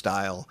II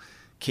style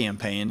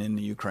campaign in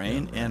the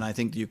Ukraine. Yeah, right. And I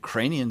think the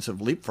Ukrainians have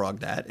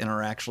leapfrogged that and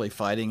are actually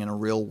fighting in a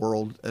real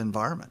world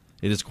environment.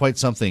 It is quite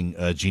something,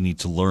 Jeannie,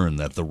 to learn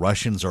that the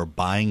Russians are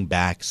buying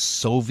back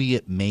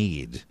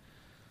Soviet-made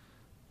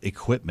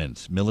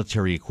equipment,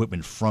 military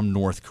equipment from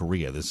North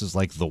Korea. This is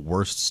like the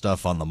worst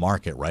stuff on the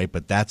market, right?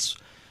 But that's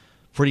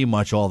pretty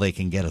much all they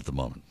can get at the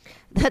moment.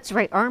 That's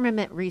right.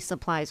 Armament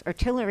resupplies,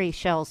 artillery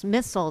shells,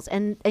 missiles.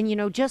 And you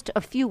know, just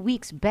a few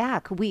weeks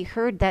back, we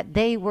heard that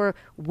they were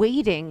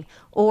waiting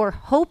or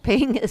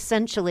hoping,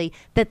 essentially,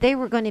 that they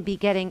were going to be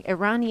getting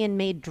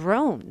Iranian-made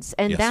drones.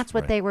 And that's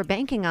what they were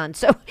banking on.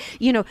 So,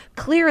 you know,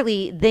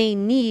 clearly they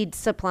need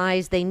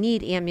supplies, they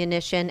need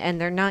ammunition, and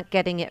they're not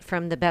getting it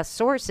from the best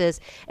sources.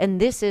 And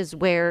this is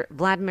where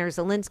Vladimir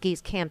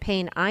Zelensky's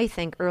campaign, I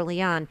think,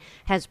 early on,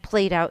 has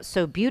played out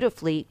so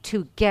beautifully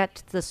to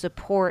get the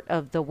support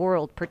of the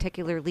world,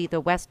 particularly the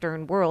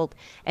Western world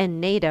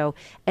and NATO.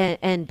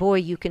 And boy,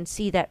 you can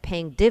see that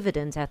paying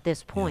dividends at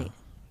this point. Yeah.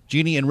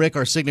 Jeannie and Rick,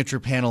 our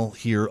signature panel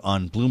here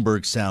on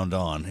Bloomberg Sound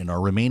On. In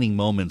our remaining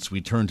moments, we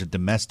turn to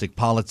domestic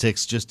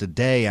politics just a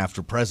day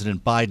after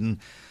President Biden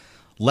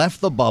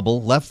left the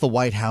bubble, left the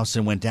White House,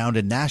 and went down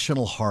to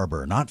National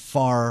Harbor, not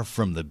far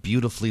from the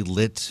beautifully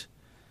lit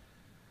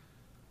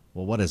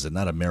Well, what is it?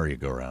 Not a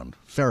merry-go-round.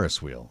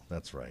 Ferris wheel.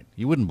 That's right.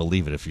 You wouldn't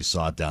believe it if you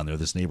saw it down there.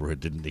 This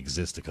neighborhood didn't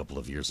exist a couple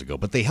of years ago.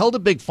 But they held a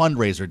big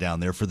fundraiser down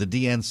there for the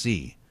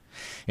DNC.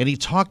 And he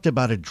talked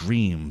about a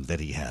dream that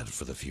he had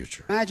for the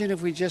future. Imagine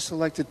if we just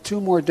elected 2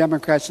 more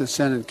Democrats to the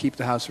Senate and keep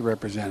the House of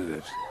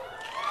Representatives.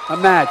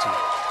 Imagine.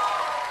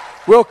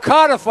 We'll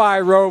codify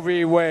Roe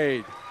v.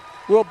 Wade.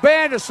 We'll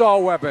ban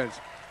assault weapons.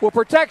 We'll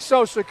protect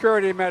Social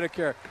Security and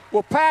Medicare.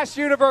 We'll pass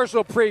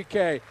universal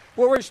pre-K.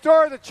 We'll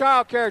restore the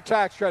child care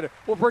tax credit.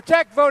 We'll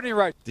protect voting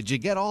rights. Did you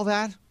get all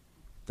that?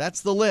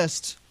 That's the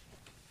list.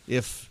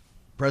 If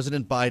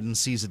President Biden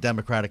sees a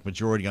Democratic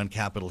majority on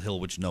Capitol Hill,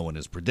 which no one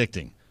is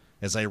predicting.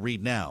 As I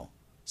read now,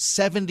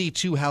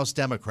 72 House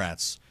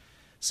Democrats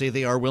say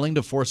they are willing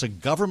to force a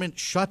government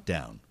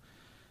shutdown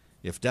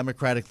if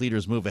Democratic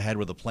leaders move ahead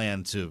with a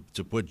plan to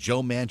put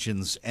Joe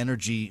Manchin's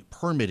energy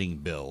permitting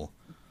bill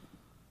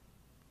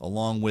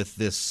along with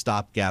this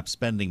stopgap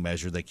spending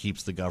measure that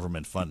keeps the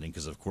government funding,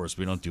 because, of course,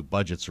 we don't do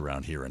budgets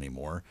around here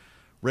anymore.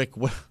 Rick,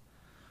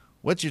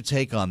 what's your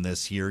take on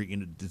this here?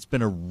 It's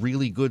been a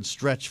really good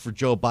stretch for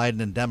Joe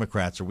Biden and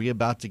Democrats. Are we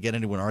about to get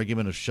into an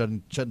argument of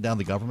shutting down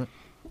the government?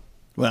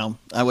 Well,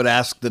 I would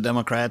ask the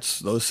Democrats,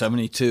 those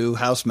 72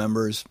 House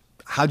members,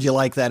 how'd you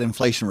like that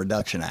Inflation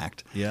Reduction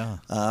Act? Yeah.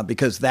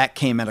 Because that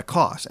came at a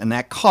cost. And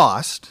that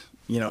cost,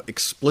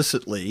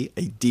 explicitly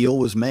a deal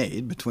was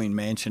made between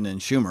Manchin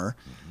and Schumer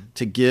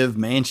to give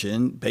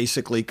Manchin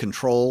basically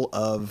control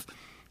of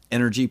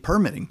energy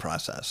permitting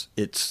process.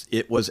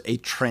 It was a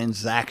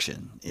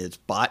transaction. It's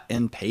bought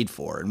and paid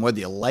for. And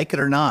whether you like it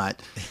or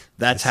not,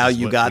 that's how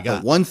you got the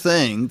one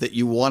thing that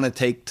you want to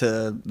take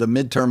to the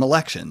midterm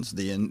elections,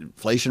 the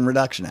Inflation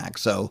Reduction Act.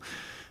 So,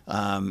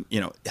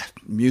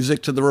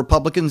 music to the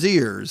Republicans'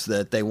 ears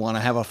that they want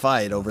to have a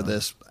fight over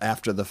this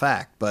after the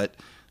fact. But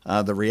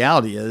the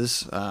reality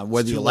is,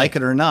 whether you like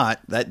it or not,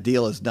 that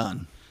deal is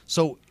done.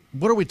 So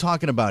what are we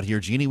talking about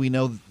here, Jeannie? We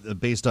know,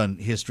 based on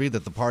history,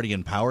 that the party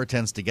in power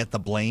tends to get the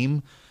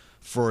blame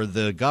for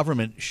the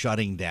government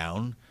shutting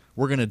down.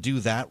 We're going to do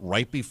that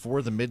right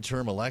before the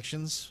midterm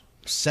elections?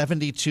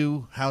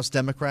 72 House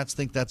Democrats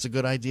think that's a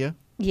good idea?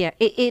 Yeah,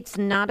 it's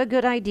not a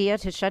good idea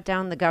to shut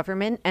down the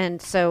government,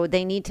 and so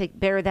they need to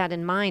bear that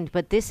in mind.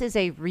 But this is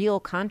a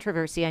real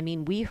controversy. I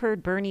mean, we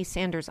heard Bernie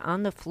Sanders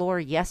on the floor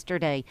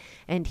yesterday,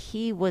 and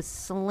he was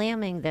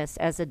slamming this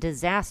as a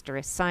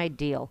disastrous side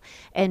deal.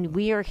 And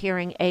we are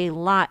hearing a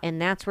lot,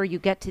 and that's where you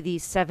get to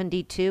these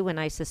 72, and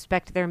I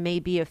suspect there may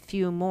be a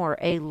few more,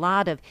 a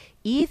lot of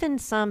even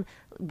some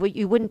what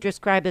you wouldn't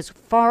describe as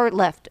far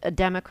left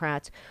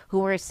Democrats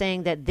who are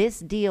saying that this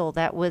deal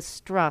that was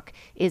struck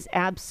is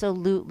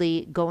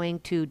absolutely going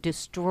to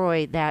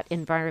destroy that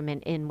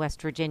environment in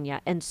West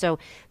Virginia. And so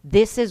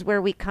this is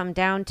where we come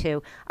down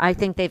to. I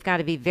think they've got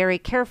to be very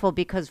careful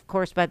because, of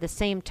course, by the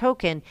same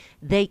token,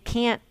 they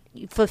can't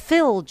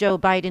fulfill Joe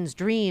Biden's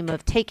dream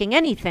of taking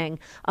anything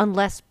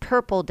unless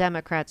purple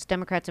Democrats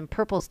in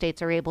purple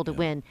states are able to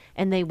win,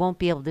 and they won't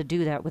be able to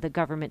do that with a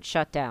government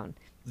shutdown.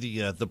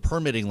 The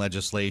permitting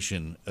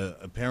legislation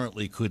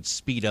apparently could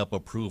speed up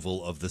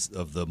approval of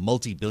the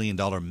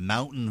multi-billion-dollar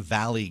Mountain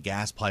Valley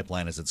gas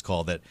pipeline, as it's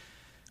called, that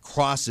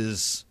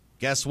crosses,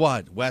 guess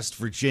what, West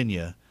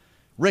Virginia.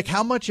 Rick,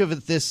 how much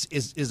of this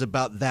is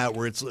about that,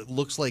 where it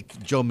looks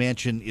like Joe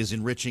Manchin is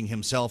enriching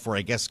himself, or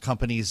I guess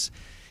companies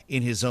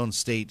in his own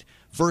state,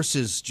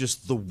 versus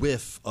just the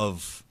whiff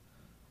of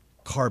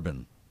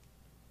carbon?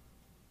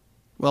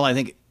 Well, I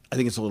think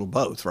it's a little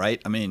both,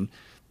 right? I mean,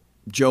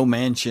 Joe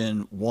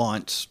Manchin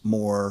wants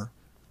more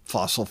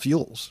fossil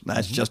fuels.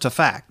 That's just a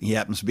fact. He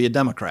happens to be a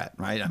Democrat,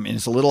 right? I mean,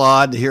 it's a little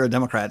odd to hear a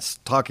Democrat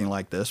talking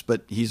like this,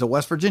 but he's a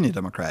West Virginia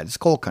Democrat. It's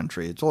coal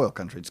country, it's oil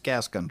country, it's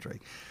gas country,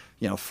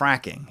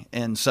 fracking.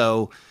 And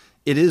so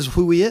it is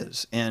who he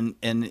is. And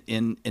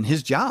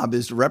his job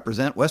is to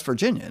represent West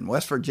Virginia. And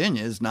West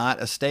Virginia is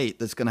not a state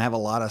that's going to have a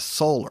lot of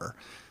solar.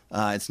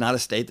 It's not a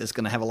state that's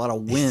going to have a lot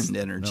of wind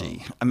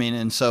energy. No. I mean,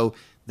 and so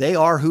they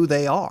are who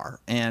they are.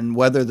 And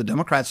whether the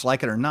Democrats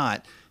like it or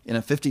not, in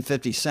a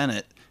 50-50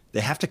 Senate, they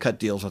have to cut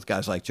deals with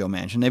guys like Joe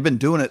Manchin. They've been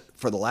doing it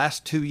for the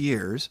last 2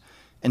 years,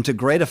 and to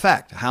great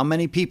effect. How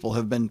many people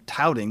have been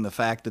touting the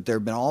fact that there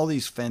have been all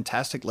these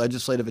fantastic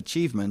legislative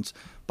achievements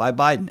by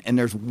Biden? And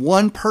there's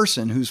one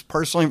person who's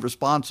personally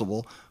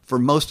responsible for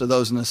most of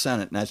those in the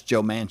Senate, and that's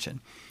Joe Manchin.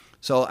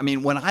 So, I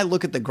mean, when I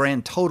look at the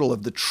grand total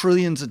of the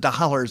trillions of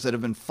dollars that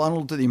have been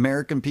funneled to the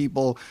American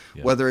people,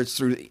 whether it's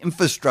through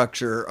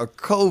infrastructure or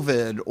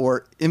COVID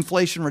or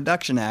Inflation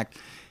Reduction Act,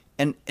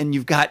 and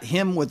you've got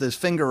him with his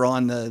finger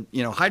on the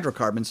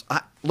hydrocarbons.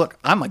 Look,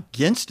 I'm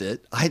against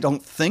it. I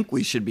don't think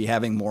we should be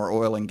having more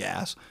oil and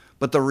gas.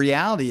 But the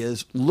reality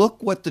is,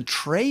 look what the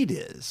trade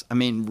is. I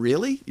mean,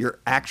 really? You're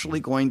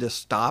actually going to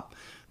stop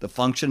the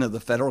function of the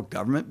federal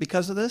government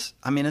because of this?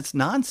 I mean, it's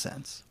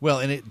nonsense. Well,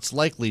 and it's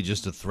likely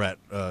just a threat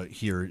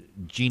here,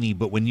 Jeannie,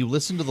 but when you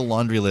listen to the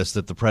laundry list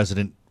that the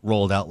president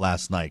rolled out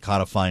last night,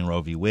 codifying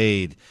Roe v.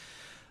 Wade,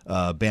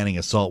 banning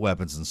assault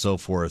weapons and so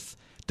forth,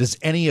 does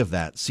any of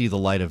that see the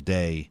light of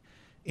day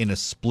in a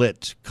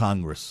split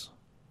Congress?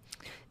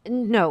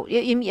 No,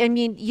 I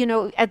mean, you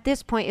know, at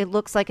this point, it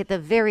looks like at the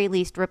very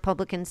least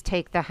Republicans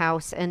take the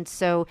House. And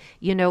so,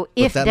 you know,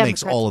 if that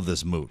makes all of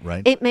this moot,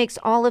 right? It makes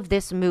all of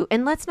this moot.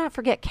 And let's not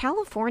forget,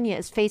 California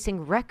is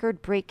facing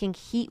record-breaking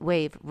heat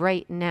wave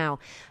right now.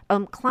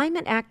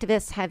 Climate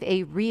activists have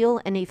a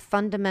real and a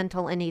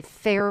fundamental and a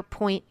fair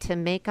point to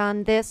make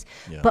on this.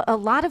 Yeah. But a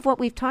lot of what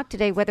we've talked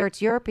today, whether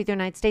it's Europe or the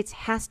United States,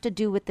 has to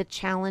do with the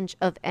challenge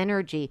of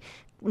energy.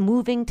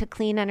 Moving to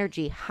clean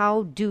energy.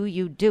 How do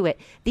you do it?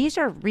 These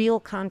are real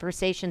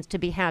conversations to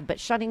be had, but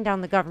shutting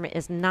down the government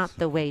is not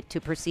the way to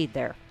proceed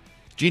there.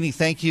 Jeannie,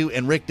 thank you.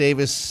 And Rick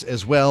Davis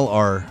as well,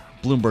 our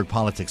Bloomberg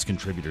Politics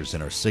contributors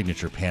in our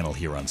signature panel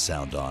here on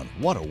Sound On.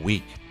 What a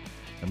week.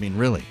 I mean,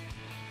 really.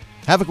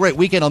 Have a great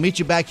weekend. I'll meet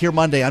you back here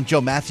Monday. I'm Joe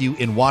Matthew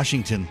in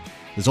Washington.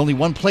 There's only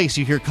one place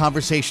you hear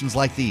conversations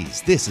like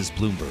these. This is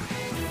Bloomberg.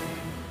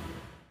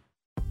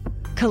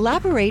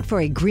 Collaborate for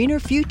a greener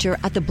future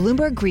at the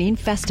Bloomberg Green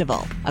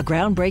Festival, a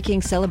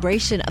groundbreaking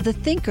celebration of the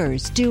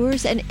thinkers,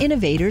 doers, and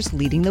innovators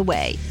leading the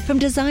way. From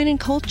design and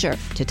culture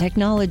to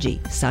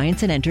technology,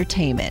 science, and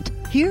entertainment.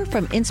 Hear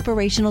from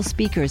inspirational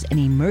speakers and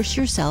immerse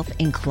yourself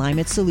in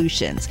climate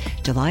solutions.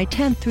 July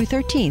 10th through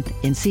 13th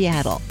in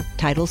Seattle.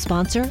 Title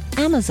sponsor,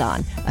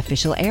 Amazon.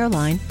 Official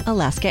airline,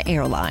 Alaska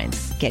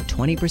Airlines. Get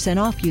 20%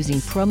 off using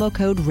promo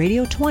code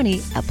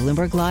radio20 at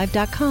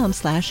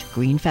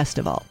BloombergLive.com/Green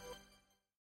Festival.